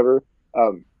director or whatever,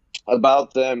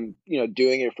 about them,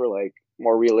 doing it for like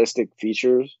more realistic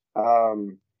features.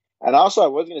 And also I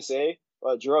was going to say,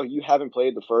 Jarrell, you haven't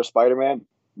played the first Spider-Man,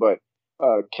 but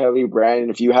Kelly, Brandon,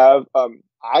 if you have,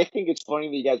 I think it's funny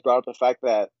that you guys brought up the fact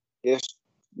that this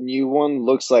new one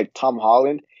looks like Tom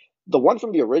Holland. The one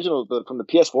from the original, from the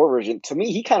PS4 version, to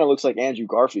me, he kind of looks like Andrew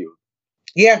Garfield.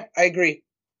 Yeah, I agree.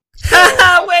 So,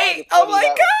 wait! Oh my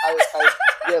god!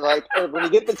 Yeah, like when you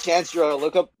get the chance, Jarrell,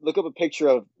 look up a picture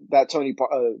of that Tony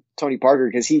Parker,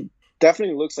 because he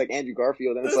definitely looks like Andrew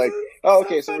Garfield, and it's like, oh,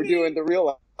 okay, so we're doing the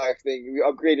real life thing. We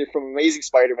upgraded from Amazing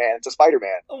Spider-Man to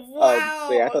Spider-Man. Wow!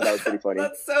 So yeah, I thought that was pretty funny.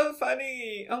 That's so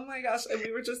funny. Oh my gosh! And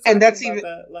we were just that's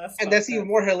even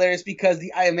more hilarious because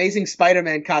the Amazing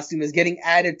Spider-Man costume is getting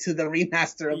added to the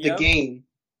remaster of the game.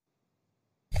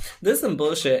 This is some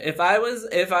bullshit. If I was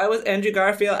Andrew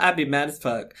Garfield, I'd be mad as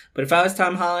fuck. But if I was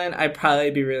Tom Holland, I'd probably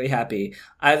be really happy.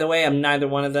 Either way, I'm neither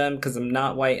one of them because I'm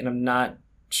not white and I'm not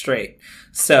straight.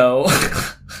 So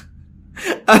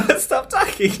I'm gonna stop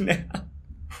talking now.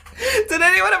 Did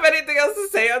anyone have anything else to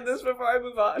say on this before I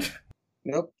move on?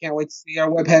 Nope, can't wait to see our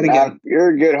webhead again.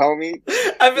 You're good, homie.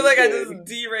 I feel like I just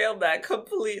derailed that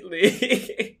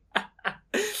completely.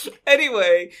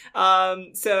 Anyway,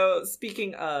 so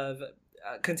speaking of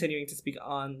continuing to speak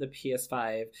on the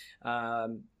PS5,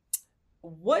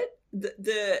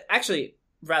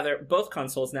 both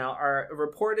consoles now are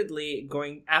reportedly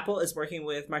Apple is working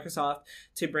with Microsoft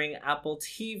to bring Apple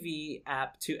TV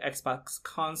app to Xbox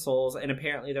consoles, and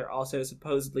apparently they're also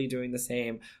supposedly doing the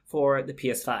same for the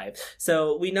PS5.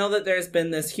 So we know that there's been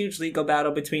this huge legal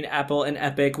battle between Apple and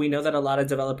Epic. We know that a lot of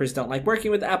developers don't like working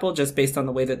with Apple just based on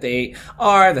the way that they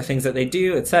are, the things that they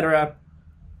do, etc.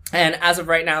 And as of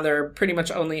right now, there are pretty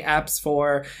much only apps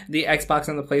for the Xbox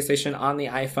and the PlayStation on the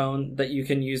iPhone that you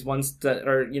can use once that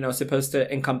are, supposed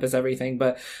to encompass everything.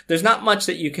 But there's not much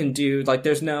that you can do. Like,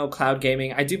 there's no cloud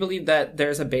gaming. I do believe that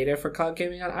there's a beta for cloud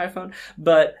gaming on iPhone.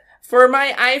 But for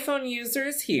my iPhone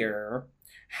users here,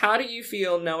 how do you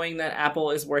feel knowing that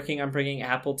Apple is working on bringing the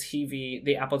Apple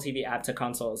TV app to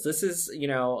consoles? This is,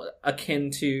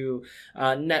 akin to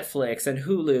Netflix and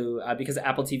Hulu because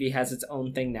Apple TV has its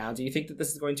own thing now. Do you think that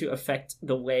this is going to affect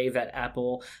the way that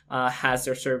Apple has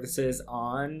their services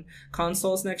on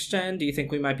consoles next gen? Do you think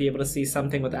we might be able to see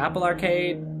something with Apple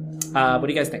Arcade? What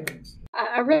do you guys think?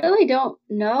 I really don't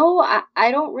know.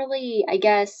 I don't really, I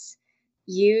guess,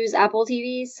 use Apple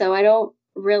TV, so I don't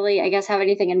really, I guess, have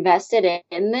anything invested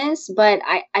in this, but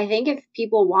I think if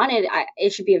people want it,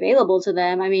 it should be available to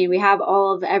them. I mean, we have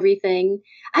all of everything.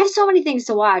 I have so many things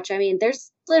to watch. I mean,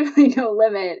 there's literally no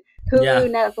limit.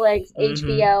 Hulu, Netflix,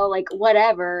 HBO, like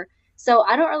whatever. So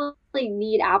I don't really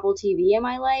need Apple TV in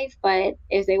my life, but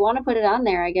if they want to put it on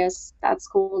there, I guess that's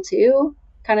cool too.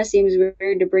 Kind of seems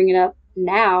weird to bring it up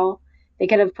now. They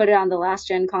could have put it on the last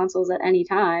gen consoles at any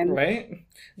time. Right.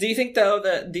 Do you think, though,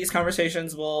 that these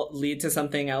conversations will lead to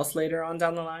something else later on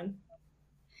down the line?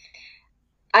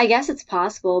 I guess it's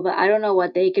possible, but I don't know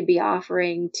what they could be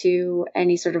offering to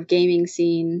any sort of gaming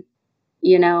scene.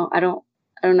 I don't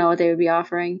know what they would be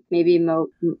offering. Maybe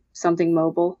something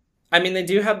mobile. I mean, they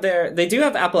do have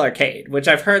Apple Arcade, which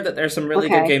I've heard that there's some really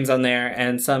good games on there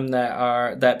and some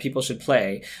that people should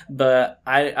play. But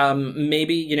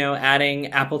maybe, adding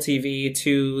Apple TV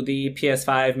to the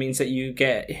PS5 means that you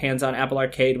get hands-on Apple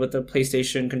Arcade with the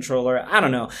PlayStation controller. I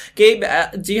don't know. Gabe,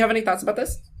 do you have any thoughts about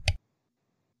this?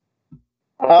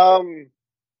 I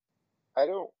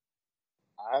don't.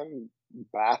 I'm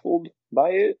baffled by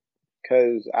it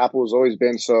because Apple's always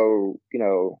been so,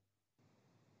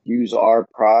 use our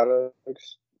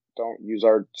products, don't use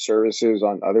our services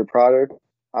on other products.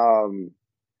 And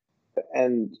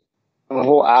the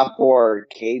whole Apple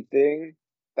Arcade thing,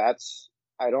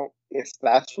 if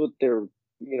that's what their,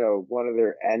 one of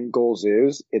their end goals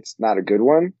is, it's not a good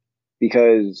one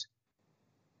because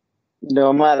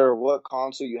no matter what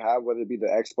console you have, whether it be the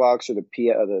Xbox or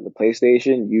the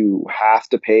PlayStation, you have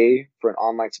to pay for an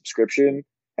online subscription.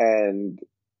 And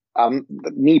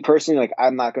me personally, like,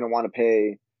 I'm not going to want to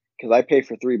pay because I pay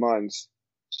for 3 months,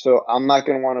 so I'm not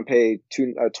going to want to pay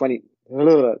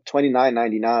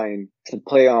 $29.99 to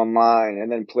play online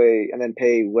and then pay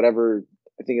whatever.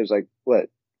 I think it was like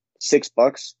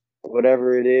 $6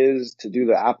 whatever it is to do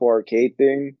the Apple Arcade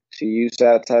thing, to use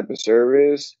that type of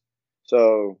service.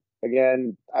 So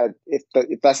again,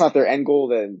 if that's not their end goal,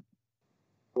 then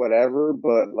whatever.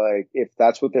 But like, if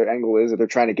that's what their end goal is, if they're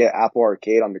trying to get Apple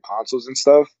Arcade on the consoles and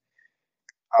stuff,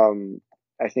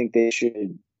 I think they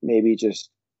should maybe just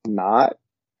not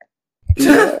do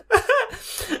that.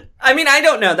 I mean, I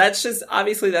don't know. That's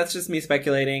just me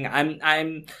speculating.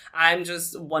 I'm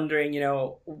just wondering,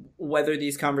 whether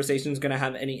these conversations going to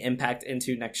have any impact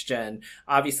into next gen.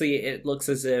 Obviously, it looks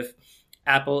as if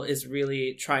Apple is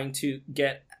really trying to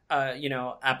get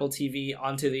Apple TV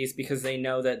onto these because they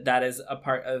know that is a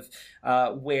part of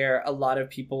where a lot of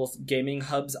people's gaming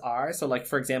hubs are. So like,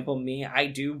 for example, me, I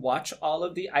do watch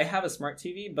I have a smart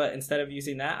TV, but instead of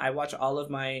using that, I watch all of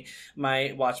my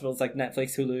watchables like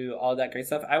Netflix, Hulu, all that great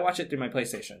stuff. I watch it through my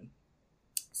PlayStation.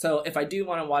 So if I do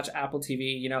want to watch Apple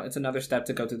TV, it's another step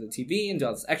to go to the TV and do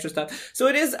all this extra stuff. So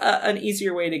it is an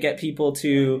easier way to get people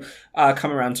to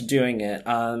come around to doing it.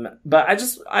 But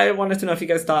I wanted to know if you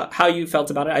guys thought how you felt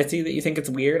about it. I see that you think it's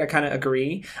weird. I kind of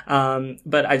agree.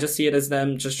 But I just see it as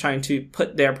them just trying to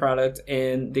put their product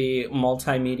in the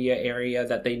multimedia area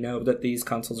that they know that these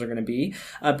consoles are going to be.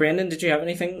 Brandon, did you have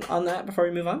anything on that before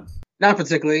we move on? Not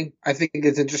particularly. I think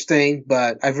it's interesting,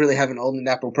 but I really haven't owned an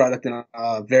Apple product in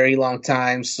a very long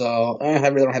time, so I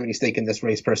really don't have any stake in this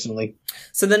race personally.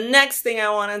 So the next thing I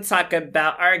want to talk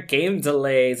about are game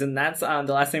delays, and that's the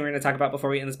last thing we're going to talk about before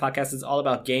we end this podcast is all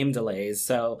about game delays.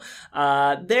 So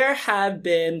there have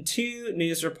been 2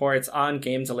 news reports on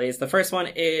game delays. The first one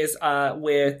is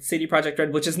with CD Projekt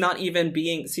Red, which is not even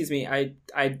being,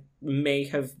 I may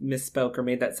have misspoke or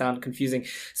made that sound confusing.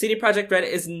 CD Projekt Red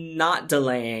is not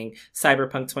delaying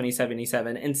Cyberpunk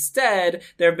 2077. Instead,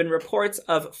 there have been reports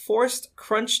of forced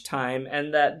crunch time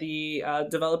and that the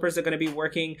developers are going to be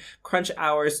working crunch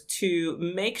hours to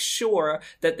make sure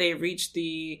that they reach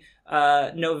the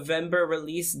November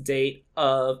release date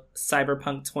of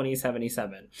Cyberpunk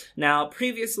 2077. Now,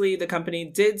 previously, the company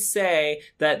did say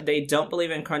that they don't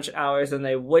believe in crunch hours and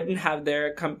they wouldn't have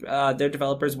their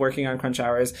developers working on crunch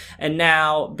hours. And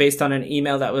now, based on an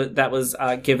email that was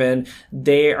given,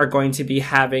 they are going to be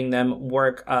having them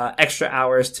work extra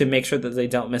hours to make sure that they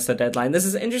don't miss a deadline. This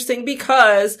is interesting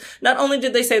because not only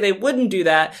did they say they wouldn't do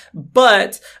that,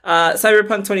 but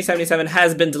Cyberpunk 2077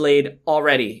 has been delayed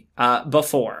already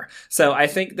before. So I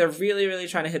think they're really, really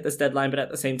trying to hit this deadline, but at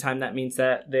the same time, that means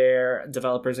that their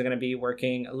developers are going to be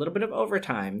working a little bit of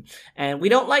overtime. And we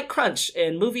don't like crunch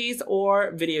in movies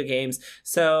or video games.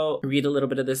 So read a little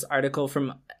bit of this article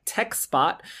from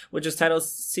TechSpot, which is titled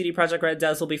CD Projekt Red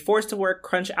devs will be forced to work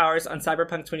crunch hours on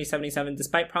Cyberpunk 2077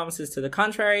 despite promises to the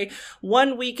contrary.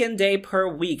 1 weekend day per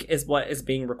week is what is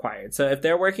being required. So if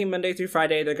they're working Monday through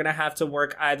Friday, they're going to have to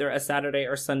work either a Saturday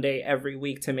or Sunday every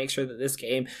week to make sure that this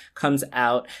game comes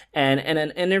out. And in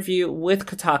an interview with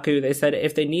Kotaku, they said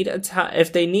if they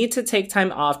need to take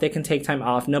time off, they can take time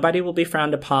off. Nobody will be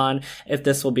frowned upon if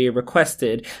this will be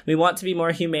requested. We want to be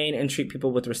more humane and treat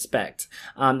people with respect.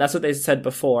 That's what they said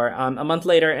before. A month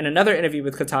later, in another interview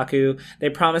with Kotaku, they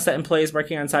promised that employees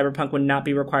working on Cyberpunk would not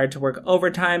be required to work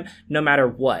overtime no matter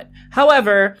what.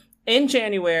 However, in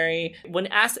January, when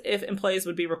asked if employees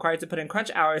would be required to put in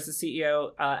crunch hours, the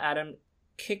CEO, Adam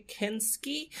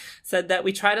Kikinski, said that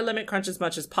we try to limit crunch as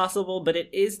much as possible, but it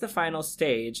is the final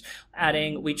stage,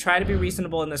 adding, we try to be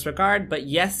reasonable in this regard, but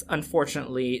yes,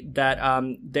 unfortunately, that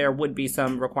there would be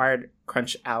some required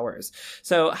crunch hours.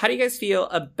 So how do you guys feel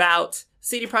about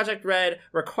CD Projekt Red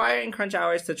requiring crunch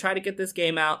hours to try to get this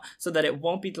game out so that it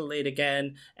won't be delayed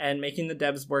again and making the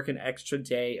devs work an extra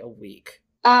day a week?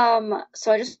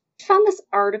 So I just found this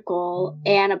article,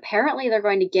 and apparently they're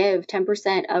going to give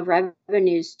 10% of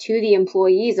revenues to the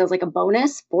employees as like a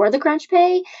bonus for the crunch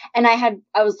pay. And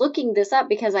I was looking this up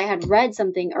because I had read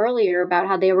something earlier about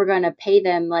how they were going to pay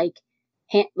them like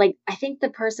I think the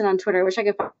person on Twitter, I wish I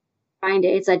could find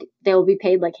it, said they'll be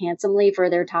paid like handsomely for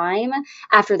their time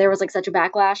after there was like such a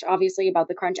backlash obviously about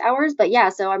the crunch hours. But yeah,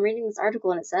 so I'm reading this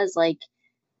article and it says like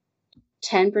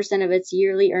 10% of its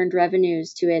yearly earned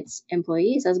revenues to its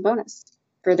employees as a bonus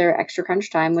for their extra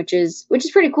crunch time, which is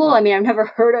pretty cool. I mean, I've never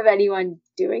heard of anyone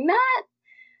doing that.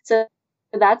 So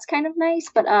that's kind of nice,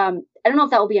 but I don't know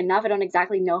if that will be enough. I don't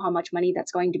exactly know how much money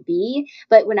that's going to be,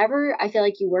 but whenever I feel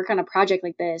like you work on a project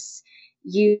like this,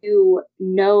 you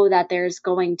know that there's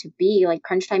going to be like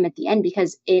crunch time at the end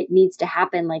because it needs to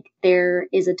happen. Like there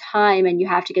is a time and you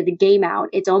have to get the game out.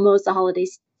 It's almost the holiday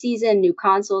season, new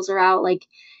consoles are out. Like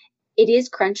it is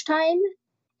crunch time.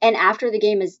 And after the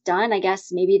game is done, I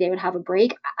guess maybe they would have a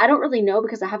break. I don't really know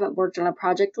because I haven't worked on a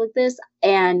project like this.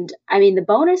 And I mean, the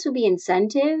bonus would be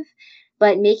incentive,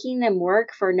 but making them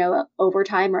work for no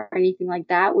overtime or anything like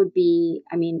that would be,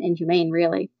 I mean, inhumane,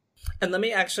 really. And let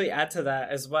me actually add to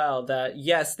that as well that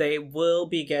yes, they will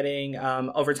be getting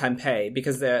overtime pay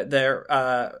because they're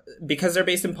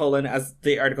based in Poland, as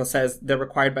the article says, they're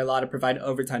required by law to provide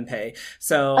overtime pay.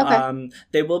 So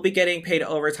they will be getting paid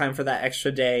overtime for that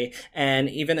extra day.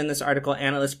 And even in this article,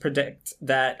 analysts predict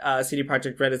that CD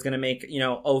Projekt Red is going to make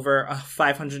over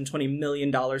 $520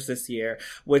 million this year,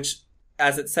 which,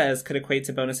 as it says, could equate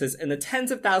to bonuses in the tens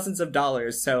of thousands of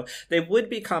dollars. So they would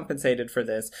be compensated for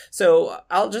this. So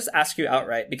I'll just ask you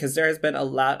outright, because there has been a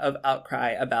lot of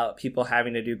outcry about people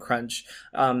having to do crunch.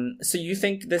 So you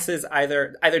think this is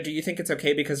either do you think it's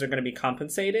okay because they're going to be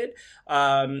compensated,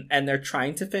 and they're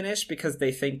trying to finish because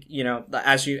they think,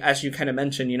 as you kind of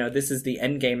mentioned, this is the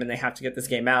end game and they have to get this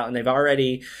game out and they've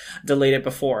already delayed it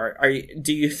before.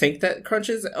 Do you think that crunch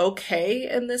is okay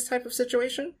in this type of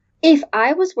situation? If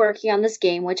I was working on this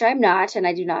game, which I'm not, and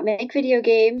I do not make video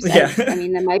games, I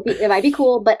mean, it might be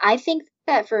cool, but I think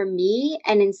that for me,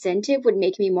 an incentive would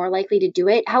make me more likely to do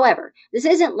it. However, this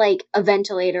isn't like a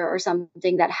ventilator or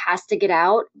something that has to get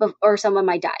out or someone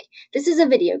might die. This is a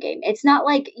video game. It's not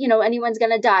like, anyone's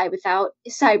going to die without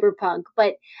Cyberpunk,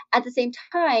 but at the same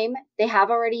time, they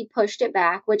have already pushed it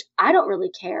back, which I don't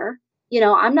really care.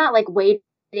 I'm not like waiting.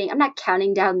 I'm not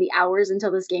counting down the hours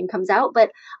until this game comes out, but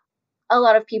a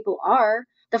lot of people are.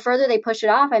 The further they push it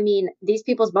off, I mean, these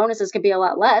people's bonuses could be a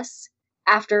lot less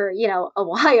after, a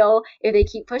while if they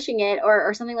keep pushing it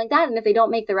or something like that. And if they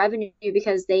don't make the revenue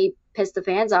because they piss the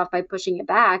fans off by pushing it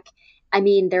back, I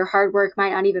mean, their hard work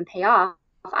might not even pay off.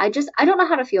 I don't know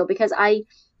how to feel, because I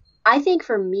think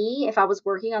for me, if I was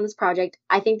working on this project,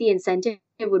 I think the incentive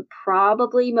would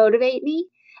probably motivate me.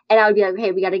 And I would be like,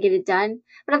 hey, we got to get it done.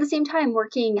 But at the same time,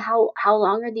 working, how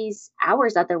long are these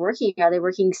hours that they're working? Are they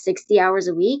working 60 hours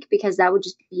a week? Because that would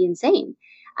just be insane.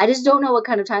 I just don't know what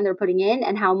kind of time they're putting in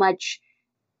and how much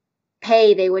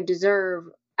pay they would deserve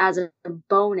as a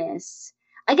bonus.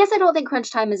 I guess I don't think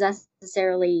crunch time is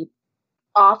necessarily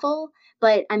awful.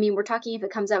 But I mean, we're talking if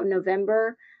it comes out in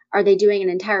November, are they doing an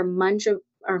entire month of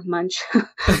crunch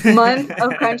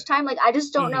time? Like, I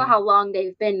just don't know how long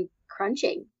they've been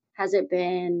crunching. Has it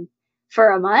been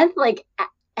for a month? Like,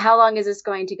 how long is this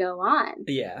going to go on?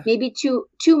 Yeah. Maybe 2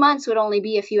 months would only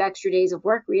be a few extra days of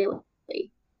work, really.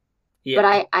 Yeah.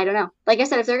 But I don't know. Like I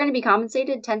said, if they're going to be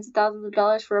compensated tens of thousands of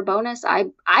dollars for a bonus,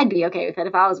 I'd be okay with it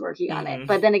if I was working on it.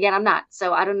 But then again, I'm not.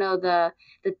 So I don't know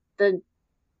the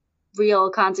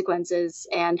real consequences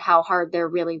and how hard they're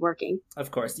really working. Of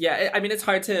course. Yeah. I mean, it's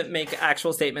hard to make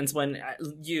actual statements when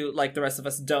you, like the rest of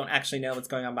us, don't actually know what's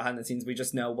going on behind the scenes. We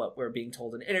just know what we're being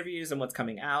told in interviews and what's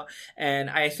coming out. And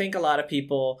I think a lot of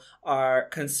people are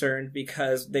concerned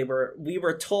because we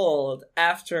were told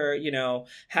after,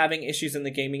 having issues in the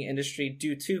gaming industry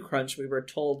due to crunch, we were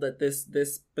told that this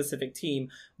specific team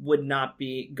would not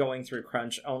be going through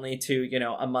crunch, only to,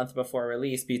 a month before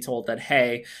release be told that,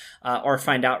 hey, or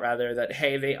find out rather that,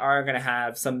 hey, they are going to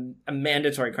have a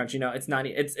mandatory crunch.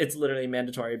 It's literally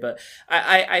mandatory. But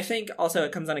I think also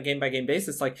it comes on a game by game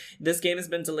basis. Like, this game has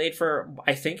been delayed for,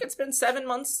 I think it's been 7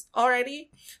 months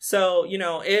already. So,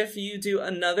 if you do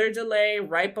another delay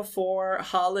right before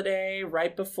holiday,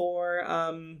 right before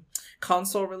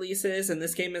console releases, and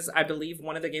this game is, I believe,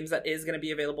 one of the games that is going to be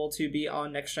available to be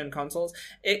on next gen consoles,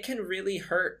 it can really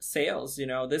hurt sales.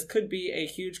 This could be a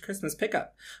huge Christmas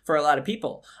pickup for a lot of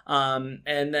people. And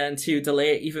then to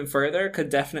delay it even further could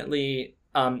definitely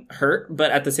hurt. But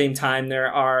at the same time,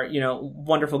 there are,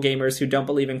 wonderful gamers who don't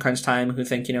believe in crunch time, who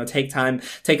think,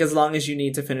 take as long as you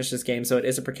need to finish this game. So it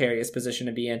is a precarious position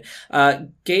to be in.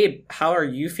 Gabe, how are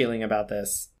you feeling about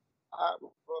this?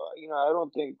 I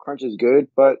don't think crunch is good,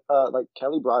 but like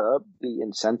Kelly brought up the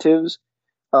incentives.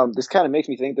 This kind of makes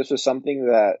me think this was something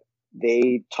that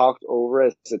they talked over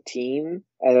as a team,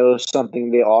 and it was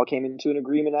something they all came into an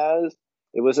agreement as.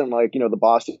 It wasn't like, the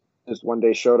boss just one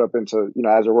day showed up into,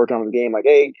 as they're working on the game, like,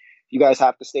 hey, you guys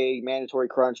have to stay mandatory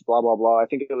crunch, blah, blah, blah. I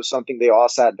think it was something they all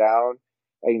sat down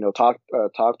and,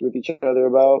 talked with each other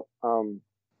about.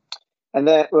 And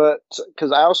then,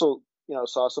 because I also,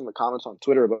 saw some of the comments on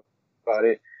Twitter about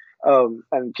it.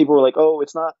 And people were like, oh,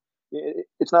 it's not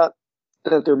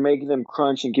that they're making them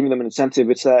crunch and giving them an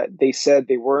incentive. It's that they said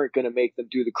they weren't going to make them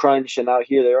do the crunch, and now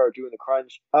here they are doing the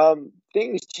crunch.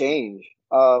 Things change.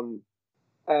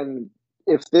 And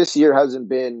if this year hasn't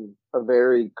been a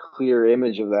very clear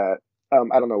image of that,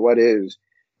 I don't know what is.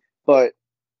 But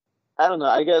I don't know.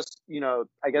 I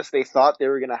guess they thought they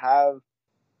were going to have,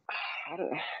 I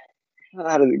don't know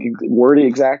how to word it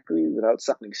exactly without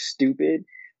something stupid.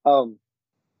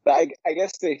 But I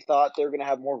guess they thought they were going to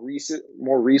have more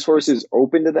resources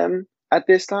open to them at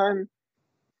this time.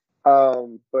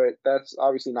 But that's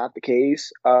obviously not the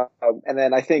case. And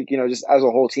then I think, just as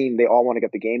a whole team, they all want to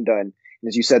get the game done. And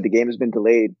as you said, the game has been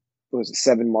delayed. Was it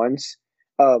 7 months?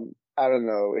 I don't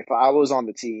know. If I was on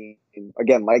the team,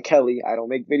 again, like Kelly, I don't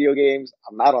make video games.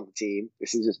 I'm not on the team.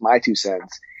 This is just my 2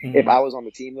 cents. Mm-hmm. If I was on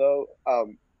the team, though,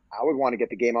 I would want to get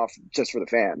the game off just for the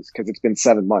fans because it's been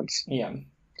 7 months. Yeah.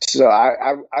 So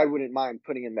I wouldn't mind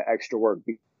putting in the extra work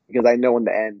because I know in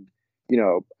the end,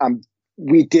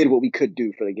 we did what we could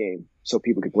do for the game so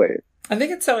people could play it. I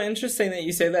think it's so interesting that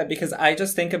you say that because I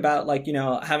just think about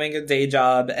having a day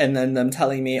job and then them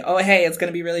telling me, oh, hey, it's going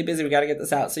to be really busy. We got to get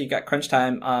this out. So you got crunch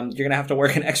time. You're going to have to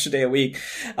work an extra day a week.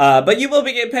 But you will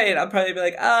be getting paid. I'll probably be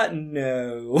like,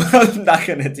 no, I'm not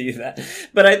going to do that.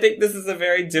 But I think this is a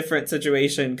very different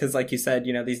situation because like you said,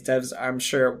 these devs, I'm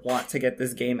sure, want to get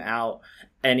this game out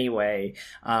anyway.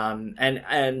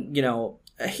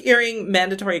 Hearing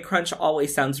mandatory crunch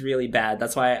always sounds really bad.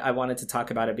 That's why I wanted to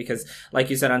talk about it because, like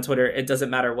you said on Twitter, it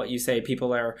doesn't matter what you say.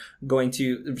 People are going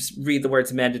to read the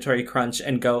words mandatory crunch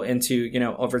and go into,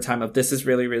 overtime of this is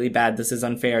really, really bad. This is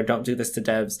unfair. Don't do this to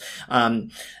devs.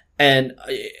 And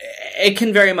it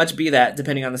can very much be that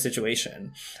depending on the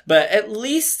situation. But at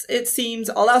least it seems,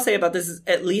 all I'll say about this is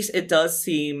at least it does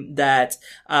seem that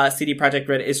CD Projekt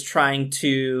Red is trying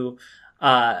to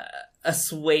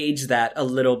assuage that a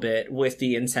little bit with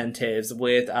the incentives,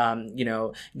 with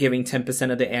giving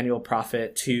 10% of the annual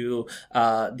profit to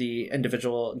the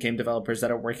individual game developers that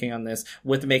are working on this,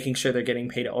 with making sure they're getting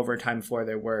paid overtime for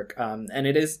their work. And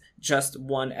it is just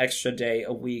one extra day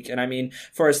a week. And I mean,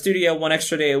 for a studio, one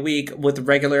extra day a week with the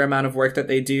regular amount of work that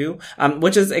they do,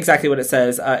 which is exactly what it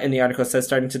says in the article. It says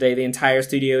starting today, the entire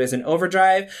studio is in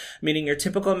overdrive, meaning your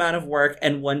typical amount of work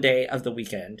and one day of the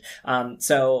weekend.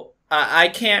 So I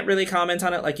can't really comment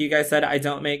on it. Like you guys said, I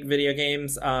don't make video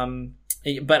games.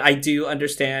 But I do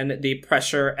understand the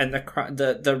pressure and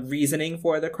the reasoning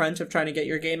for the crunch of trying to get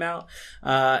your game out.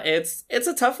 It's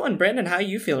a tough one. Brandon, how are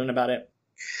you feeling about it?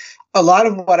 A lot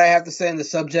of what I have to say on the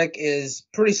subject is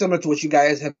pretty similar to what you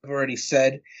guys have already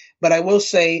said. But I will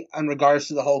say, in regards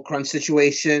to the whole crunch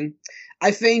situation,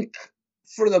 I think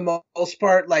for the most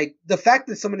part, like the fact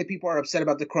that so many people are upset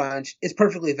about the crunch is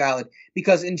perfectly valid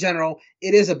because in general,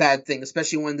 it is a bad thing,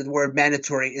 especially when the word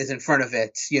mandatory is in front of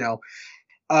it,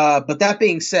 But that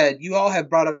being said, you all have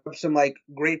brought up some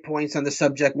great points on the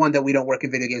subject. One, that we don't work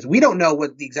in video games. We don't know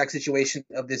what the exact situation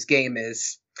of this game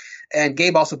is. And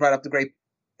Gabe also brought up the great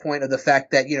point of the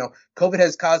fact that, COVID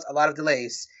has caused a lot of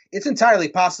delays. It's entirely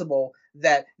possible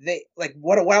that they,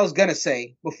 what I was going to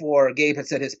say before Gabe had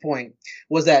said his point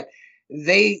was that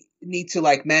they need to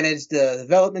manage the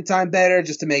development time better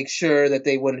just to make sure that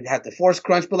they wouldn't have to force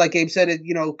crunch. But like Gabe said,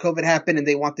 COVID happened and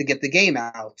they want to get the game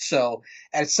out. So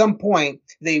at some point,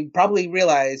 they probably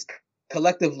realize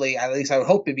collectively, at least I would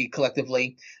hope it be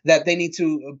collectively, that they need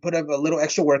to put up a little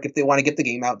extra work if they want to get the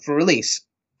game out for release.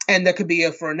 And that could be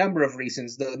for a number of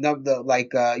reasons. Meet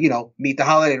the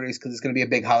holiday release because it's going to be a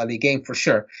big holiday game for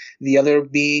sure. The other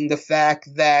being the fact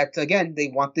that, again,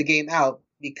 they want the game out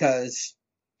because,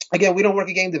 again, we don't work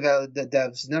at game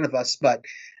devs, none of us, but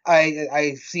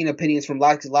I've seen opinions from a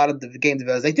lot of the game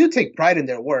developers. They do take pride in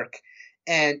their work,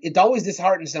 and it always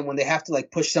disheartens them when they have to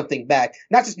push something back.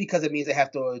 Not just because it means they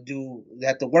have to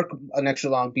work an extra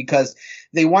long, because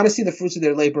they want to see the fruits of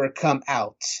their labor come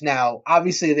out. Now,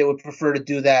 obviously, they would prefer to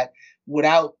do that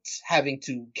without having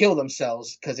to kill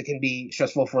themselves because it can be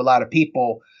stressful for a lot of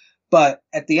people. But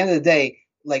at the end of the day,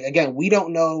 again, we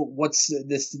don't know what's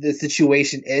the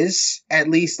situation is. At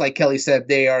least, like Kelly said,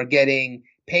 they are getting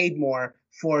paid more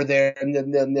for their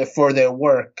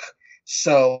work.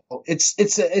 So there's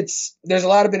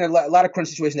been a lot of crunch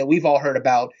situations that we've all heard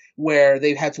about where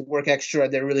they've had to work extra.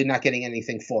 They're really not getting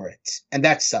anything for it, and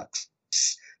that sucks.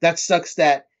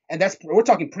 We're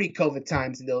talking pre-COVID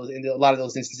times in a lot of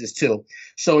those instances too.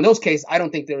 So in those cases, I don't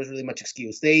think there was really much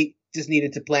excuse. They just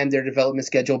needed to plan their development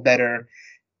schedule better.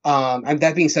 And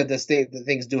that being said, the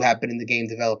things do happen in the game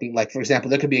developing. Like, for example,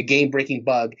 there could be a game-breaking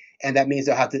bug, and that means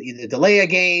they'll have to either delay a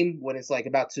game when it's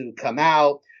about to come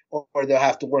out, or they'll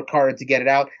have to work harder to get it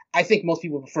out. I think most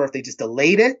people prefer if they just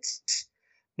delayed it,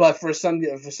 but for some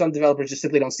developers just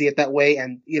simply don't see it that way,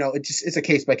 and it's a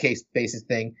case-by-case basis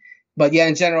thing. But yeah,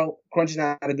 in general, crunch is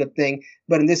not a good thing.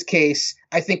 But in this case,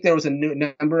 I think there was a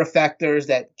number of factors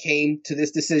that came to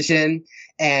this decision.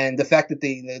 And the fact that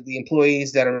the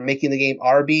employees that are making the game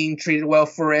are being treated well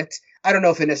for it, I don't know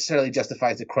if it necessarily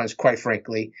justifies the crunch, quite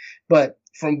frankly. But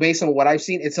based on what I've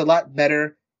seen, it's being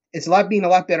a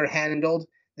lot better handled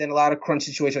than a lot of crunch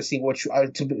situations I've seen, which,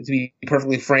 to be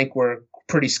perfectly frank, were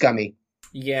pretty scummy.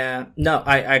 Yeah, no,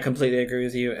 I completely agree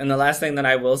with you. And the last thing that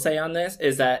I will say on this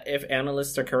is that if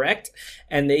analysts are correct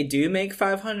and they do make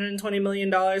 $520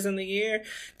 million in the year,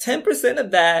 10%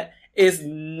 of that is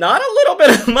not a little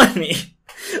bit of money.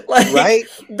 Like, right?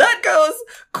 That goes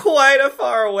quite a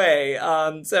far away.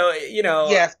 So,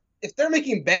 Yeah, if they're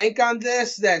making bank on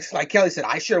this, then like Kelly said,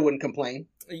 I sure wouldn't complain.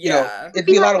 Yeah. It'd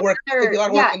be a lot of work. It'd be a lot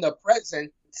of work in the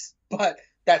present, but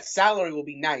that salary will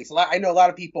be nice. I know a lot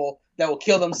of people that will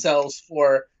kill themselves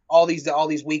for all these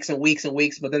weeks and weeks and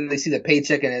weeks, but then they see the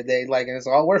paycheck and it's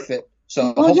all worth it.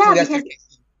 So hopefully that's the case.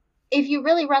 If you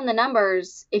really run the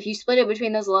numbers, if you split it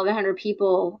between those 1,100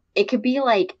 people, it could be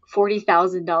like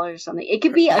 $40,000 or something. It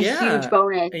could be a huge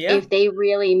bonus if they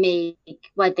really make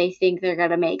what they think they're going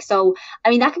to make. So, I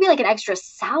mean, that could be like an extra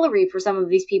salary for some of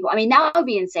these people. I mean, that would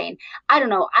be insane. I don't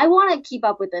know. I want to keep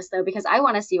up with this, though, because I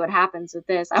want to see what happens with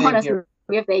this. I want to see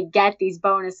if they get these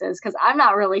bonuses, because I'm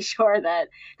not really sure that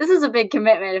this is a big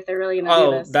commitment if they're really going to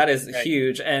do this. Oh, that is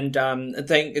huge. And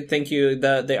thank you.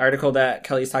 The article that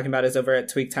Kelly's talking about is over at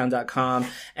tweaktown.com,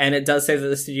 and it does say that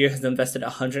the studio has invested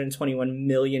 $121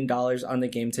 million on the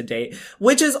game to date,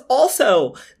 which is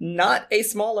also not a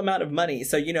small amount of money.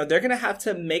 So, they're going to have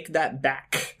to make that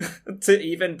back to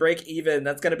even break even.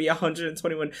 That's going to be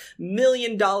 $121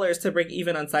 million to break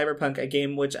even on Cyberpunk, a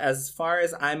game which, as far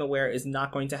as I'm aware, is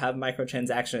not going to have microtransactions.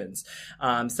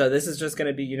 So this is just going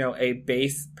to be, a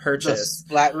base purchase. Just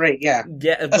flat rate, yeah.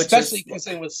 Yeah, especially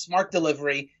considering with smart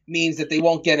delivery means that they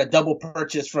won't get a double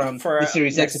purchase from the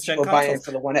Series X if people buy it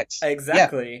for the One X.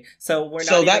 Exactly. Yeah. So we're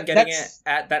not even getting it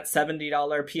at that $70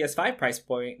 PS5 price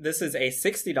point. This is a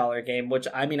 $60 game, which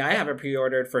I have it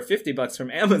pre-ordered for $50 from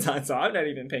Amazon, so I'm not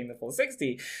even paying the full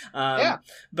 $60.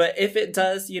 But if it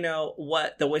does,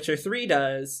 what The Witcher 3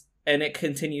 does, and it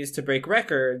continues to break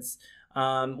records,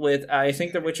 I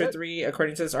think The Witcher 3,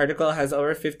 according to this article, has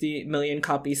over 50 million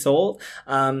copies sold.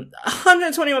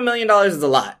 $121 million is a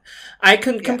lot. I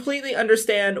can completely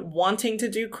understand wanting to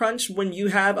do crunch when you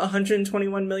have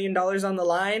 $121 million on the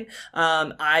line.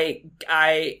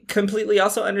 I completely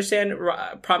also understand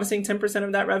promising 10%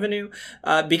 of that revenue,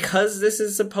 because this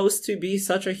is supposed to be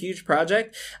such a huge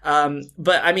project.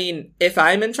 But if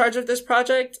I'm in charge of this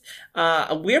project,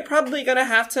 we're probably gonna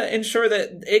have to ensure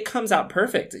that it comes out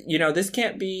perfect. This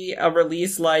can't be a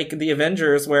release like the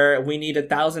Avengers where we need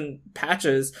 1,000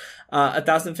 patches,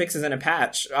 1,000 fixes in a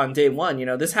patch on day one.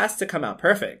 This has to come out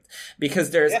perfect because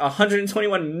there's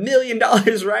 $121 million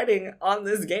riding on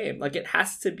this game. Like, it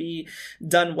has to be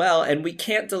done well, and we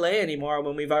can't delay anymore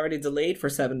when we've already delayed for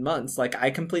 7 months. Like,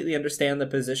 I completely understand the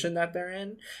position that they're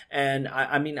in, and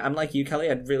I'm like you,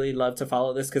 Kelly. I'd really love to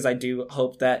follow this because I do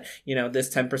hope that,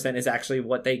 this 10% is actually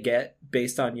what they get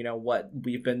based on, what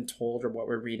we've been told or what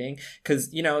we're reading,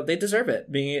 because, they deserve it.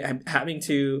 Having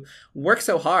to work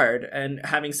so hard and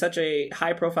having such a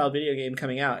high profile video game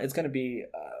coming out, it's going to be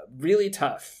really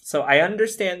tough. So I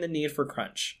understand the need for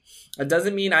crunch. It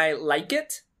doesn't mean I like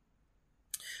it,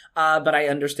 but I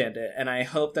understand it, and I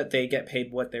hope that they get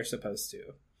paid what they're supposed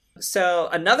to. So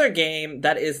another game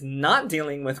that is not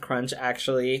dealing with crunch,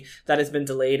 actually, that has been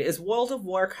delayed is World of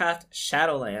Warcraft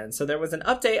Shadowlands. So there was an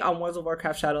update on World of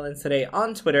Warcraft Shadowlands today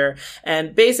on Twitter,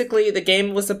 and basically the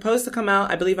game was supposed to come out,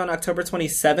 I believe, on October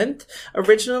 27th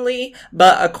originally,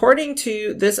 but according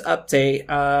to this update,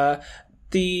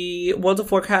 the World of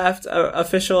Warcraft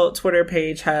official Twitter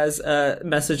page has a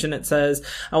message, and it says,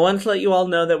 "I want to let you all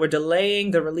know that we're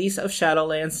delaying the release of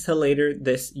Shadowlands till later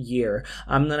this year."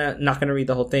 I'm not gonna read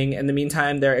the whole thing. In the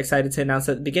meantime, they're excited to announce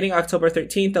that beginning October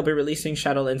 13th, they'll be releasing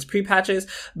Shadowlands pre-patches,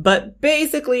 but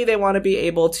basically they want to be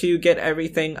able to get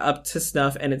everything up to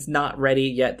snuff, and it's not ready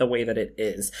yet the way that it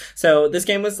is. So this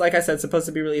game was, like I said, supposed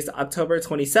to be released October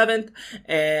 27th,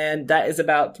 and that is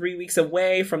about 3 weeks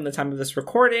away from the time of this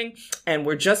recording, and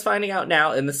we're just finding out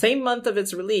now in the same month of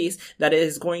its release that it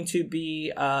is going to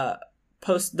be the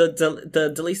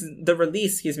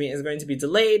release is going to be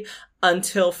delayed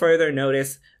until further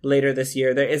notice later this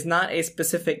year. There is not a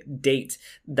specific date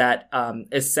that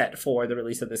is set for the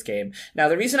release of this game. Now,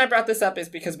 the reason I brought this up is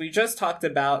because we just talked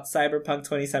about Cyberpunk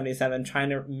 2077 trying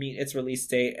to meet its release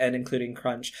date and including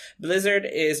crunch. Blizzard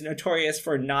is notorious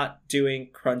for not doing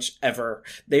crunch ever.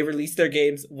 They release their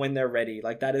games when they're ready.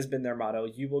 Like, that has been their motto.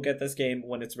 You will get this game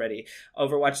when it's ready.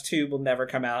 Overwatch 2 will never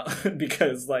come out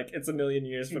because, like, it's a million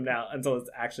years from now until it's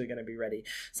actually going to be ready.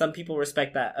 Some people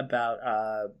respect that about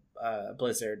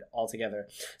Blizzard altogether.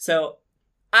 So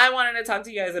I wanted to talk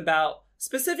to you guys about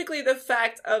Specifically, the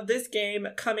fact of this game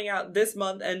coming out this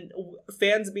month and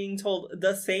fans being told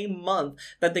the same month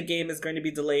that the game is going to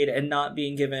be delayed and not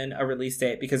being given a release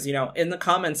date. Because, you know, in the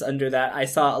comments under that, I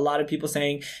saw a lot of people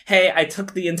saying, hey, I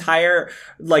took the entire,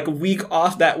 like, week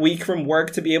off that week from work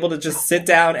to be able to just sit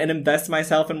down and invest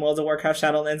myself in World of Warcraft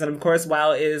Shadowlands. And of course,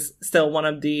 WoW is still one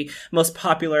of the most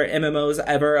popular MMOs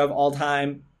ever of all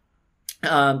time.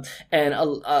 And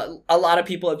a lot of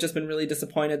people have just been really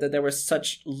disappointed that there was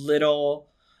such little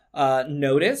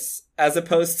notice, as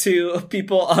opposed to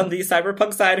people on the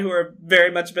Cyberpunk side who are very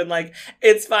much been like,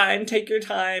 it's fine, take your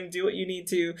time, do what you need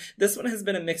to. This one has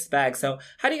been a mixed bag. So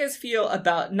how do you guys feel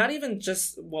about not even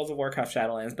just World of Warcraft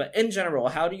Shadowlands, but in general,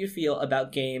 how do you feel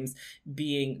about games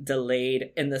being delayed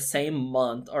in the same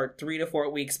month or 3 to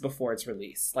 4 weeks before its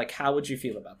release? Like, how would you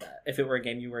feel about that if it were a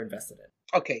game you were invested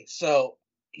in? Okay, so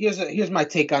here's my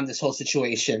take on this whole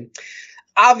situation.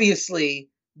 Obviously,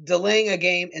 delaying a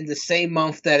game in the same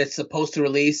month that it's supposed to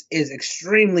release is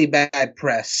extremely bad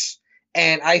press,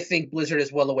 and I think Blizzard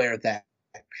is well aware of that.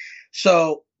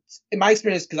 So, in my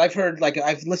experience, because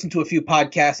I've listened to a few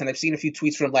podcasts and I've seen a few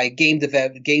tweets from like game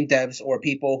devs or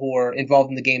people who are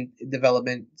involved in the game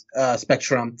development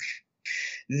spectrum.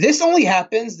 This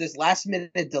last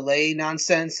minute delay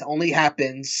nonsense only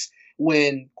happens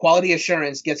when quality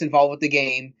assurance gets involved with the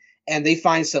game and they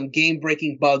find some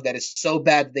game-breaking bug that is so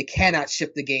bad that they cannot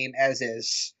ship the game as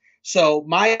is. So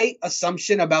my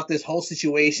assumption about this whole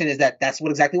situation is that that's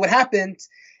exactly what happened.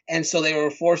 And so they were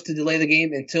forced to delay the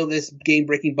game until this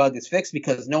game-breaking bug is fixed,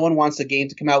 because no one wants a game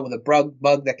to come out with a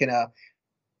bug that can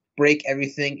break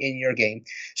everything in your game.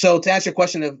 So to answer your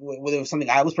question of whether it was something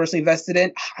I was personally invested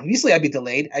in, obviously I'd be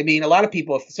delayed. I mean, a lot of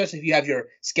people, especially if you have your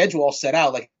schedule all set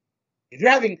out, like if you're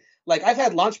having... Like, I've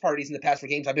had launch parties in the past for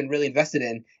games I've been really invested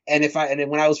in, and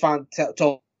when I was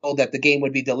told that the game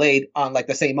would be delayed on like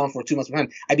the same month or 2 months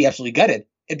behind, I'd be absolutely gutted.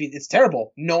 It's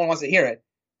terrible. No one wants to hear it.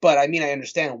 But I mean, I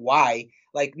understand why.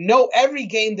 Like, every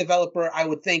game developer I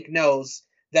would think knows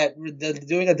that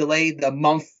doing a delay the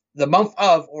month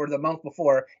of or the month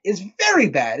before is very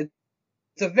bad.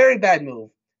 It's a very bad move.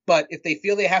 But if they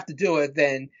feel they have to do it,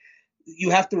 then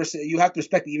you have to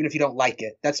respect it, even if you don't like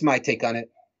it. That's my take on it.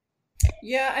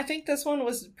 Yeah, I think this one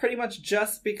was pretty much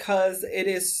just because it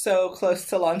is so close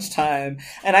to launch time.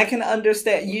 And I can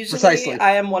understand. Usually, precisely.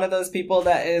 I am one of those people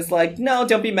that is like, no,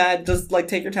 don't be mad. Just, like,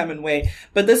 take your time and wait.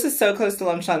 But this is so close to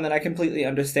launch time that I completely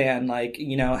understand. Like,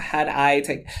 you know,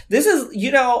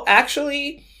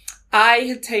 actually, I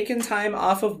had taken time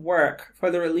off of work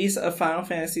for the release of Final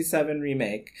Fantasy VII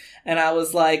Remake. And I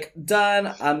was like,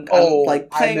 done. I'm like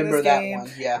playing this game. That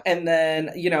one. Yeah. And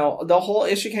then, you know, the whole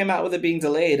issue came out with it being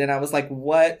delayed. And I was like,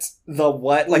 what? Like,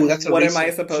 what am I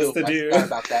supposed to do? I forgot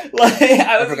about that. Like,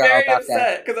 I was very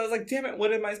upset because I was like, damn it,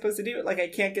 what am I supposed to do? Like, I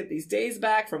can't get these days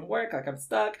back from work. Like, I'm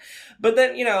stuck. But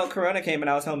then, you know, Corona came and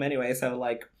I was home anyway. So,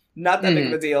 like, not that big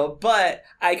of a deal, but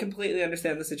I completely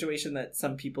understand the situation that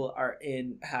some people are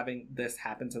in, having this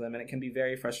happen to them, and it can be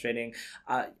very frustrating.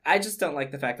 I just don't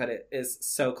like the fact that it is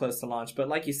so close to launch, but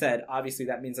like you said, obviously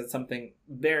that means that something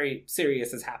very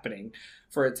serious is happening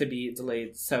for it to be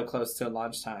delayed so close to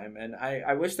launch time. And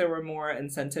I wish there were more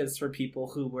incentives for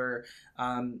people who were,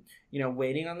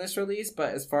 waiting on this release,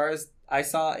 but as far as I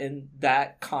saw in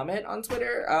that comment on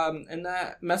Twitter, in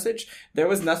that message, there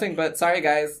was nothing but, sorry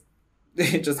guys,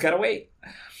 just gotta wait.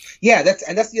 Yeah,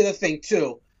 that's the other thing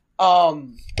too.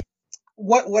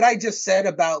 What I just said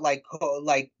about like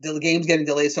the games getting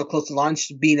delayed so close to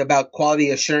launch being about quality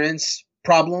assurance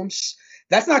problems,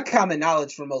 that's not common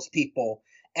knowledge for most people.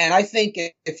 And I think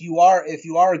if you are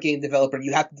a game developer and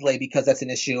you have to delay because that's an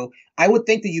issue, I would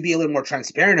think that you'd be a little more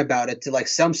transparent about it to like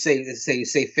save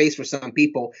face for some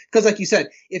people. Because like you said,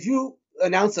 if you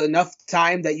announce enough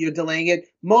time that you're delaying it,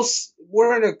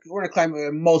 we're in a climate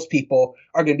where most people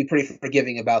are going to be pretty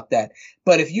forgiving about that.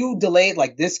 But if you delay it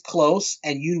like this close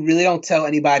and you really don't tell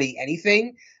anybody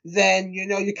anything, then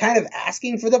you're kind of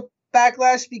asking for the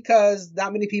backlash, because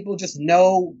not many people just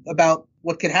know about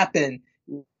what could happen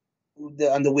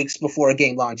on the weeks before a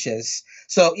game launches.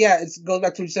 So yeah, it goes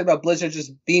back to what you said about Blizzard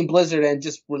just being Blizzard and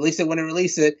just release it when it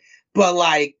release it. But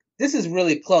like, this is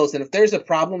really close, and if there's a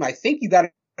problem, I think you got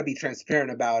to be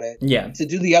transparent about it. Yeah. To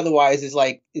do the otherwise is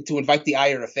like to invite the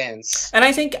ire of fans. And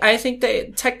I think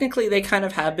they kind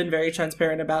of have been very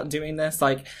transparent about doing this.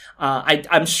 Like,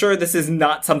 I'm sure this is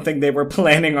not something they were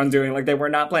planning on doing. Like, they were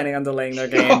not planning on delaying their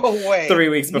game 3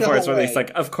 weeks before it's released. Like,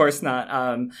 of course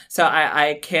not. So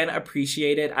I can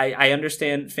appreciate it. I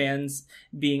understand fans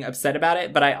being upset about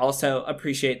it, but I also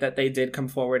appreciate that they did come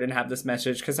forward and have this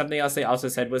message, because something else they also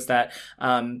said was that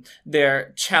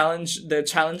the challenge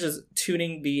is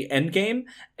tuning the end game,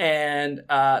 and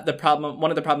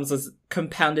one of the problems was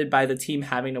compounded by the team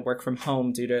having to work from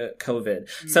home due to COVID.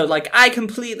 So like, I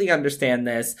completely understand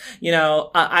this. You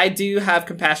know, I do have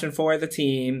compassion for the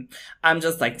team. I'm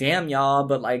just like, damn y'all,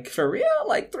 but like, for real,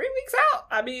 like 3 weeks out.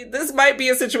 I mean, this might be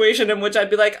a situation in which I'd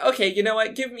be like, okay, you know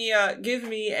what? Give me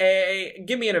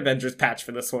an Avengers patch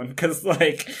for this one, because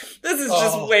like, this is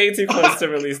just way too close to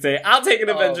release date. I'll take an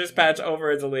Avengers patch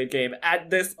over a delayed game at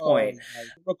this point.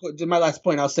 My last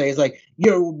point I'll say is like,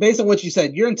 you're based on what you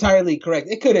said, you're entirely correct.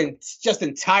 It couldn't just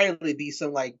entirely be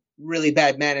some like really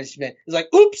bad management. It's like,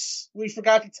 oops, we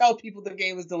forgot to tell people the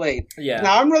game was delayed. Yeah.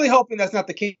 Now I'm really hoping that's not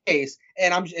the case,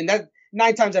 and that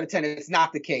 9 times out of 10 it's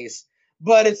not the case,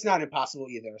 but it's not impossible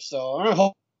either. So I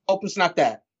hope it's not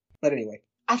that. But anyway,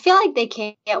 I feel like they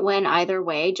can't win either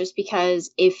way, just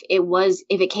because if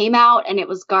it came out and it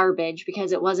was garbage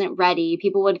because it wasn't ready,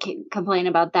 people would complain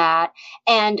about that.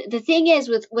 And the thing is,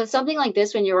 with something like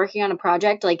this, when you're working on a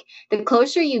project, like the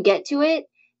closer you get to it,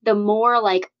 the more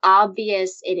like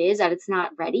obvious it is that it's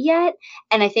not ready yet.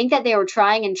 And I think that they were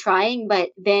trying, but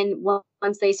then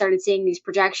once they started seeing these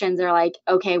projections, they're like,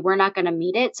 okay, we're not going to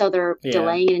meet it. So they're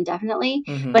delaying it indefinitely.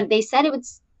 Mm-hmm. But they said it would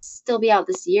still be out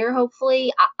this year,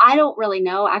 hopefully. I don't really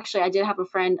know. Actually, I did have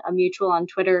a mutual on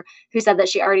Twitter, who said that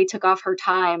she already took off her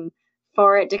time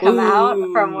for it to come out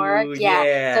from work.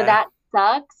 Yeah. So that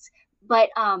sucks. But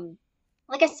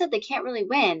like I said, they can't really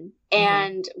win.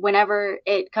 And whenever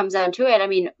it comes down to it, I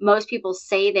mean, most people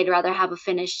say they'd rather have a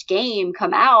finished game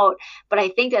come out, but I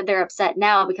think that they're upset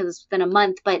now because it's been a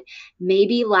month. But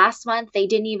maybe last month they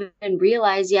didn't even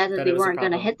realize yet that they weren't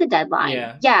going to hit the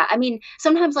deadline. Yeah. I mean,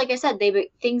 sometimes, like I said,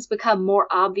 things become more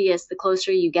obvious the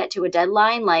closer you get to a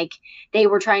deadline. Like, they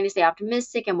were trying to stay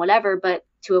optimistic and whatever, but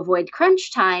to avoid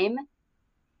crunch time,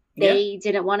 they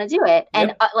didn't want to do it.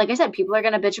 And like I said, people are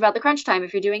going to bitch about the crunch time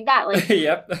if you're doing that. Like,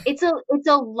 it's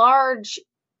a large,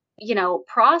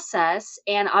 process.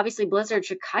 And obviously Blizzard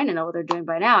should kind of know what they're doing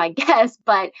by now, I guess.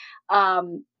 But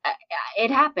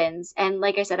it happens. And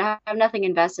like I said, I have nothing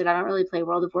invested. I don't really play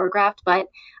World of Warcraft, but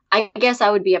I guess I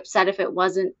would be upset if it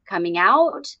wasn't coming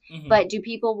out. But do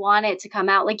people want it to come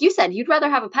out? Like you said, you'd rather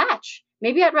have a patch.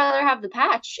 Maybe I'd rather have the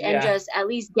patch and just at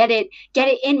least get it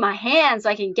in my hands so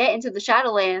I can get into the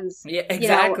Shadowlands. Yeah,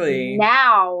 exactly.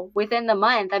 Now, within the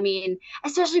month. I mean,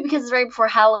 especially because it's right before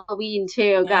Halloween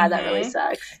too. God, that really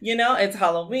sucks. It's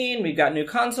Halloween. We've got new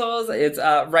consoles. It's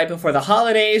right before the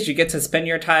holidays. You get to spend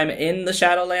your time in the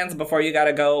Shadowlands before you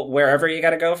gotta go wherever you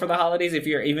gotta go for the holidays, if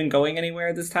you're even going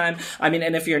anywhere this time. I mean,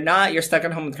 and if you're not, you're stuck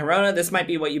at home with Corona. This might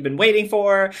be what you've been waiting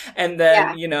for. And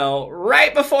then,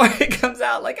 right before it comes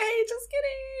out, like, hey, just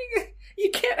kidding,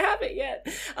 you can't have it yet.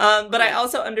 But I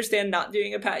also understand not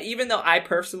doing a patch, even though I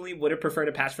personally would have preferred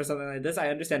a patch for something like this. I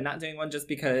understand not doing one just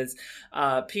because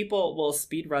people will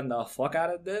speedrun the fuck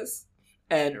out of this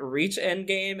and reach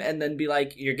endgame and then be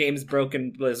like, your game's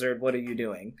broken, Blizzard, what are you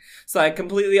doing? So I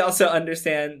completely also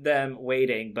understand them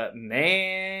waiting, but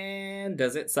man,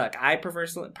 does it suck. I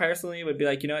personally would be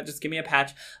like, you know what, just give me a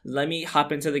patch, let me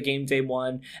hop into the game day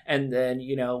one, and then,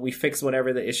 we fix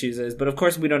whatever the issues is. But of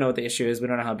course, we don't know what the issue is, we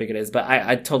don't know how big it is, but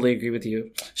I totally agree with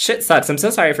you. Shit sucks. I'm so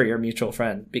sorry for your mutual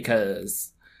friend,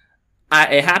 because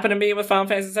it happened to me with Final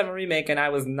Fantasy VII Remake, and I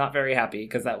was not very happy,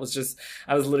 because I was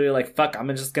literally like, fuck, I'm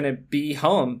just gonna be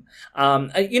home.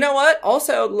 You know what?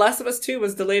 Also, Last of Us 2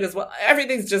 was delayed as well.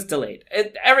 Everything's just delayed.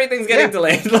 Everything's getting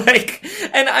delayed. Like,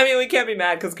 and I mean, we can't be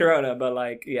mad because Corona, but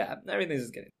like, yeah, everything's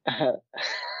just getting. I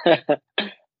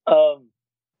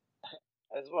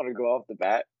just want to go off the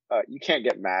bat. You can't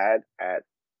get mad at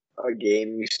a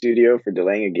gaming studio for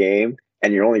delaying a game,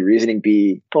 and your only reasoning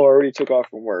be, I already took off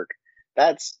from work.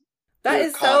 That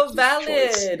is so valid.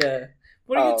 Choice.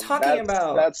 What are you talking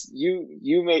about? That's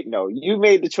you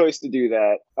made the choice to do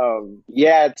that.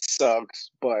 Yeah, it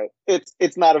sucks, but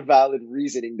it's not a valid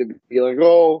reasoning to be like,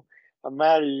 oh, I'm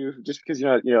mad at you just because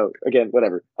you're not, again,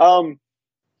 whatever.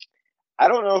 I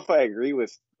don't know if I agree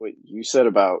with what you said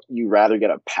about you rather get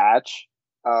a patch.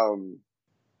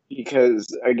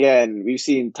 Because again, we've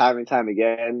seen time and time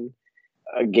again,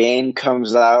 a game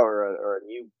comes out or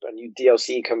a new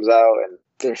DLC comes out and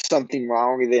there's something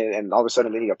wrong with it, and all of a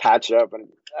sudden they need to patch it up. And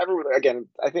everyone, again,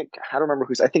 I think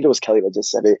it was Kelly that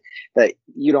just said it, that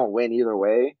you don't win either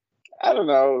way. I don't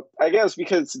know. I guess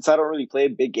because since I don't really play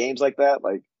big games like that,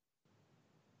 like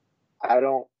I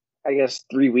guess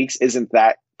 3 weeks isn't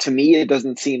that, to me, it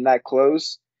doesn't seem that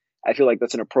close. I feel like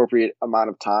that's an appropriate amount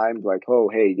of time. Like, oh,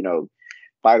 hey,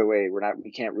 by the way, we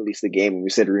can't release the game when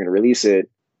we said we're going to release it.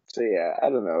 So yeah, I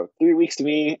don't know. 3 weeks to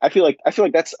me, I feel like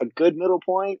that's a good middle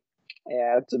point.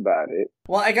 Yeah, that's about it.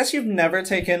 Well, I guess you've never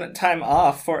taken time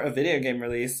off for a video game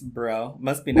release, bro.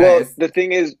 Must be nice.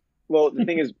 Well, the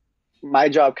thing is, my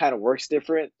job kind of works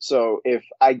different. So if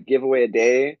I give away a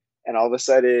day and all of a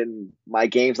sudden my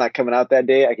game's not coming out that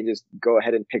day, I can just go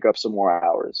ahead and pick up some more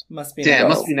hours. Must be Damn,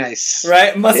 nice. must be nice.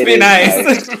 Right? Must be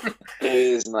nice. It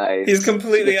is nice. He's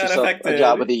completely Get yourself unaffected. a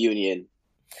job with the union.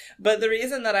 But the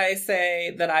reason that I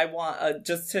say that I want,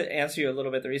 just to answer you a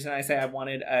little bit, the reason I say I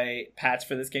wanted a patch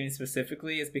for this game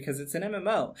specifically is because it's an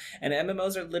MMO. And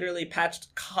MMOs are literally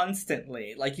patched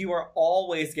constantly. Like, you are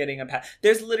always getting a patch.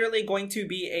 There's literally going to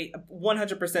be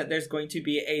 100% there's going to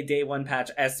be a day one patch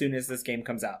as soon as this game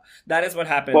comes out. That is what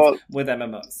happens with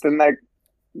MMOs.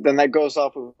 Then that goes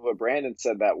off of what Brandon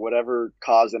said, that whatever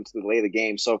caused them to delay the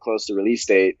game so close to release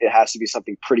date, it has to be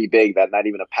something pretty big that not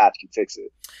even a patch can fix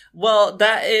it. Well,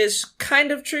 that is kind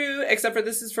of true, except for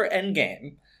this is for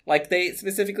endgame. Like, they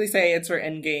specifically say it's for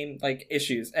endgame, like,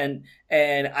 issues. And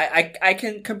I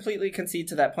can completely concede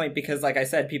to that point because, like I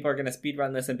said, people are going to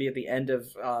speedrun this and be at the end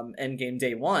of endgame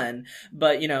day one.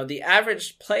 But, you know, the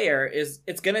average player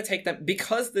it's going to take them,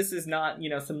 because this is not, you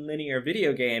know, some linear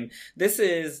video game, this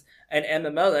is an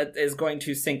MMO that is going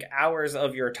to sink hours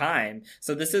of your time.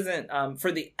 So this isn't,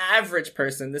 for the average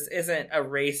person, this isn't a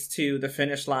race to the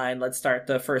finish line. Let's start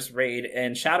the first raid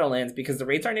in Shadowlands, because the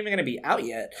raids aren't even going to be out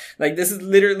yet. Like, this is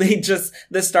literally just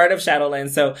the start of Shadowlands.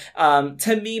 So,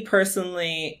 to me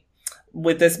personally,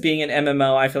 with this being an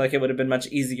MMO, I feel like it would have been much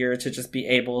easier to just be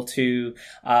able to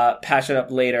patch it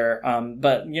up later.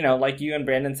 But, you know, like you and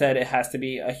Brandon said, it has to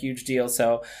be a huge deal.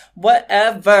 So,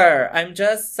 whatever. I'm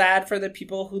just sad for the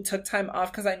people who took time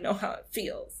off because I know how it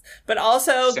feels. But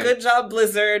also, good job,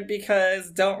 Blizzard,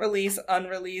 because don't release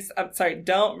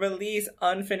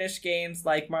unfinished games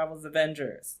like Marvel's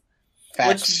Avengers. Facts.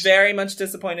 Which very much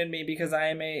disappointed me because I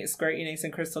am a Square Enix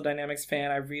and Crystal Dynamics fan.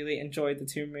 I really enjoyed the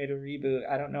Tomb Raider reboot.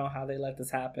 I don't know how they let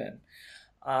this happen.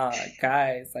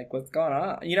 Guys, like, what's going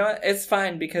on? You know what? It's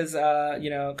fine because, you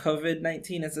know,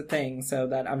 COVID-19 is a thing, so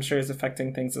that I'm sure is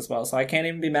affecting things as well. So I can't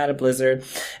even be mad at Blizzard.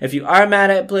 If you are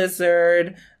mad at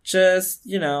Blizzard, just,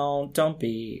 you know, don't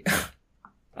be.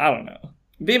 I don't know.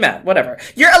 Be mad, whatever.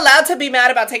 You're allowed to be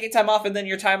mad about taking time off and then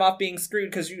your time off being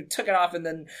screwed because you took it off and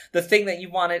then the thing that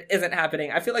you wanted isn't happening.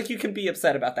 I feel like you can be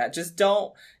upset about that. Just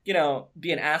don't, you know,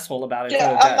 be an asshole about it.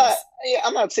 Yeah,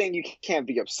 I'm not saying you can't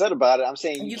be upset about it. I'm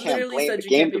saying you can't blame the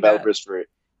game developers for it.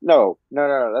 No.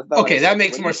 That's not okay, that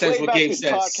makes more sense what Gabe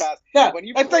says. Yeah,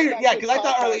 I thought because I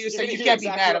thought earlier you said you can't be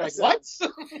mad. I'm like, what?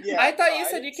 Yeah, I thought you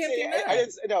said you can't be mad.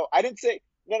 I didn't say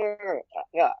no.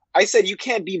 Yeah, I said you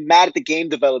can't be mad at the game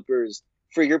developers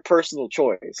for your personal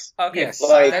choice. Okay, yes,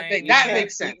 like, that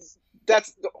makes sense.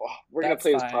 We're gonna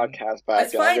play this podcast back.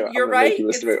 It's fine. You're right. Make you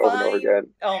listen to it over and over again.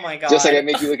 Oh my god! Just like I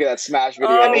make you look at that Smash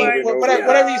video.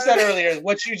 Whatever you said earlier,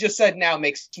 what you just said now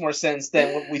makes more sense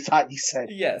than what we thought you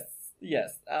said. Yes.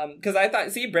 Because I thought,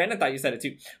 Brandon thought you said it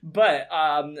too. But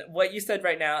what you said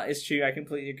right now is true. I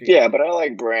completely agree. Yeah, but I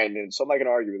like Brandon, so I'm not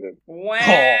gonna argue with him.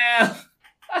 Wow.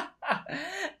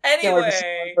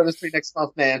 Anyway, for this next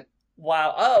month, man.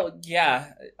 Wow. Oh,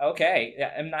 yeah. Okay.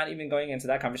 Yeah, I'm not even going into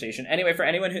that conversation. Anyway, for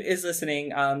anyone who is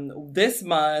listening, this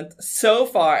month so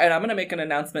far, and I'm going to make an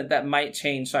announcement that might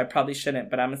change, so I probably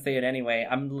shouldn't, but I'm going to say it anyway.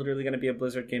 I'm literally going to be a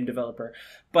Blizzard game developer.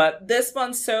 But this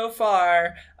month so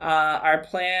far, our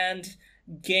planned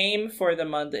game for the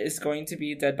month is going to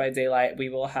be Dead by Daylight. We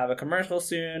will have a commercial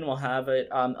soon. We'll have it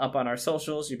up on our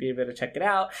socials. You'll be able to check it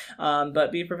out.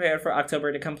 But be prepared for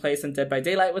October to come play some Dead by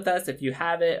Daylight with us if you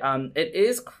have it. It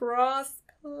is cross-play.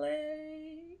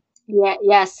 Yeah,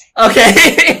 yes.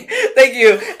 Okay. Thank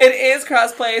you. It is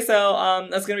cross-play, so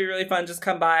that's going to be really fun. Just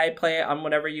come by, play it on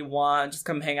whatever you want. Just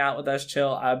come hang out with us,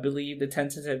 chill. I believe the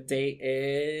tentative date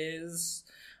is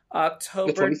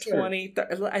October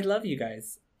 23rd. I love you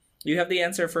guys. You have the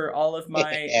answer for all of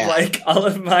my, all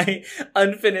of my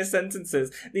unfinished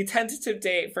sentences. The tentative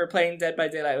date for playing Dead by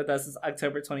Daylight with us is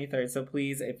October 23rd. So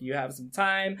please, if you have some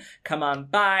time, come on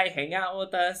by, hang out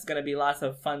with us. It's going to be lots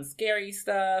of fun, scary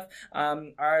stuff.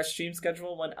 Our stream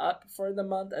schedule went up for the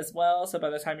month as well. So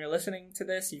by the time you're listening to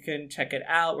this, you can check it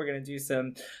out. We're going to do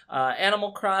some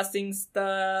Animal Crossing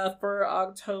stuff for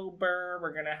October.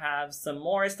 We're going to have some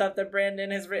more stuff that Brandon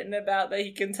has written about that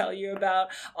he can tell you about.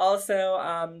 Also,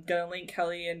 gonna link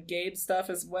Kelly and Gabe's stuff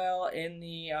as well in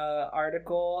the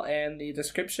article and the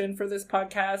description for this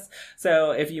podcast.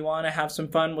 So if you want to have some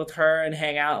fun with her and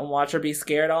hang out and watch her be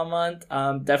scared all month,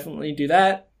 definitely do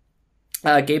that.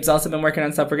 Gabe's also been working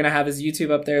on stuff. We're gonna have his YouTube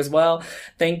up there as well.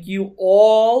 Thank you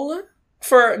all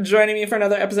for joining me for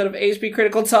another episode of HP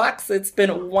Critical Talks. It's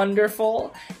been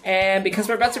wonderful. And because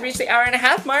we're about to reach the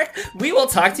hour-and-a-half mark, we will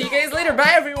talk to you guys later.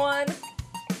 Bye, everyone.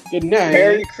 Good night.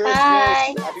 Merry Christmas.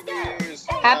 Bye. Happy New Year's.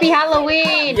 Happy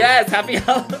Halloween. Yes, happy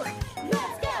Halloween.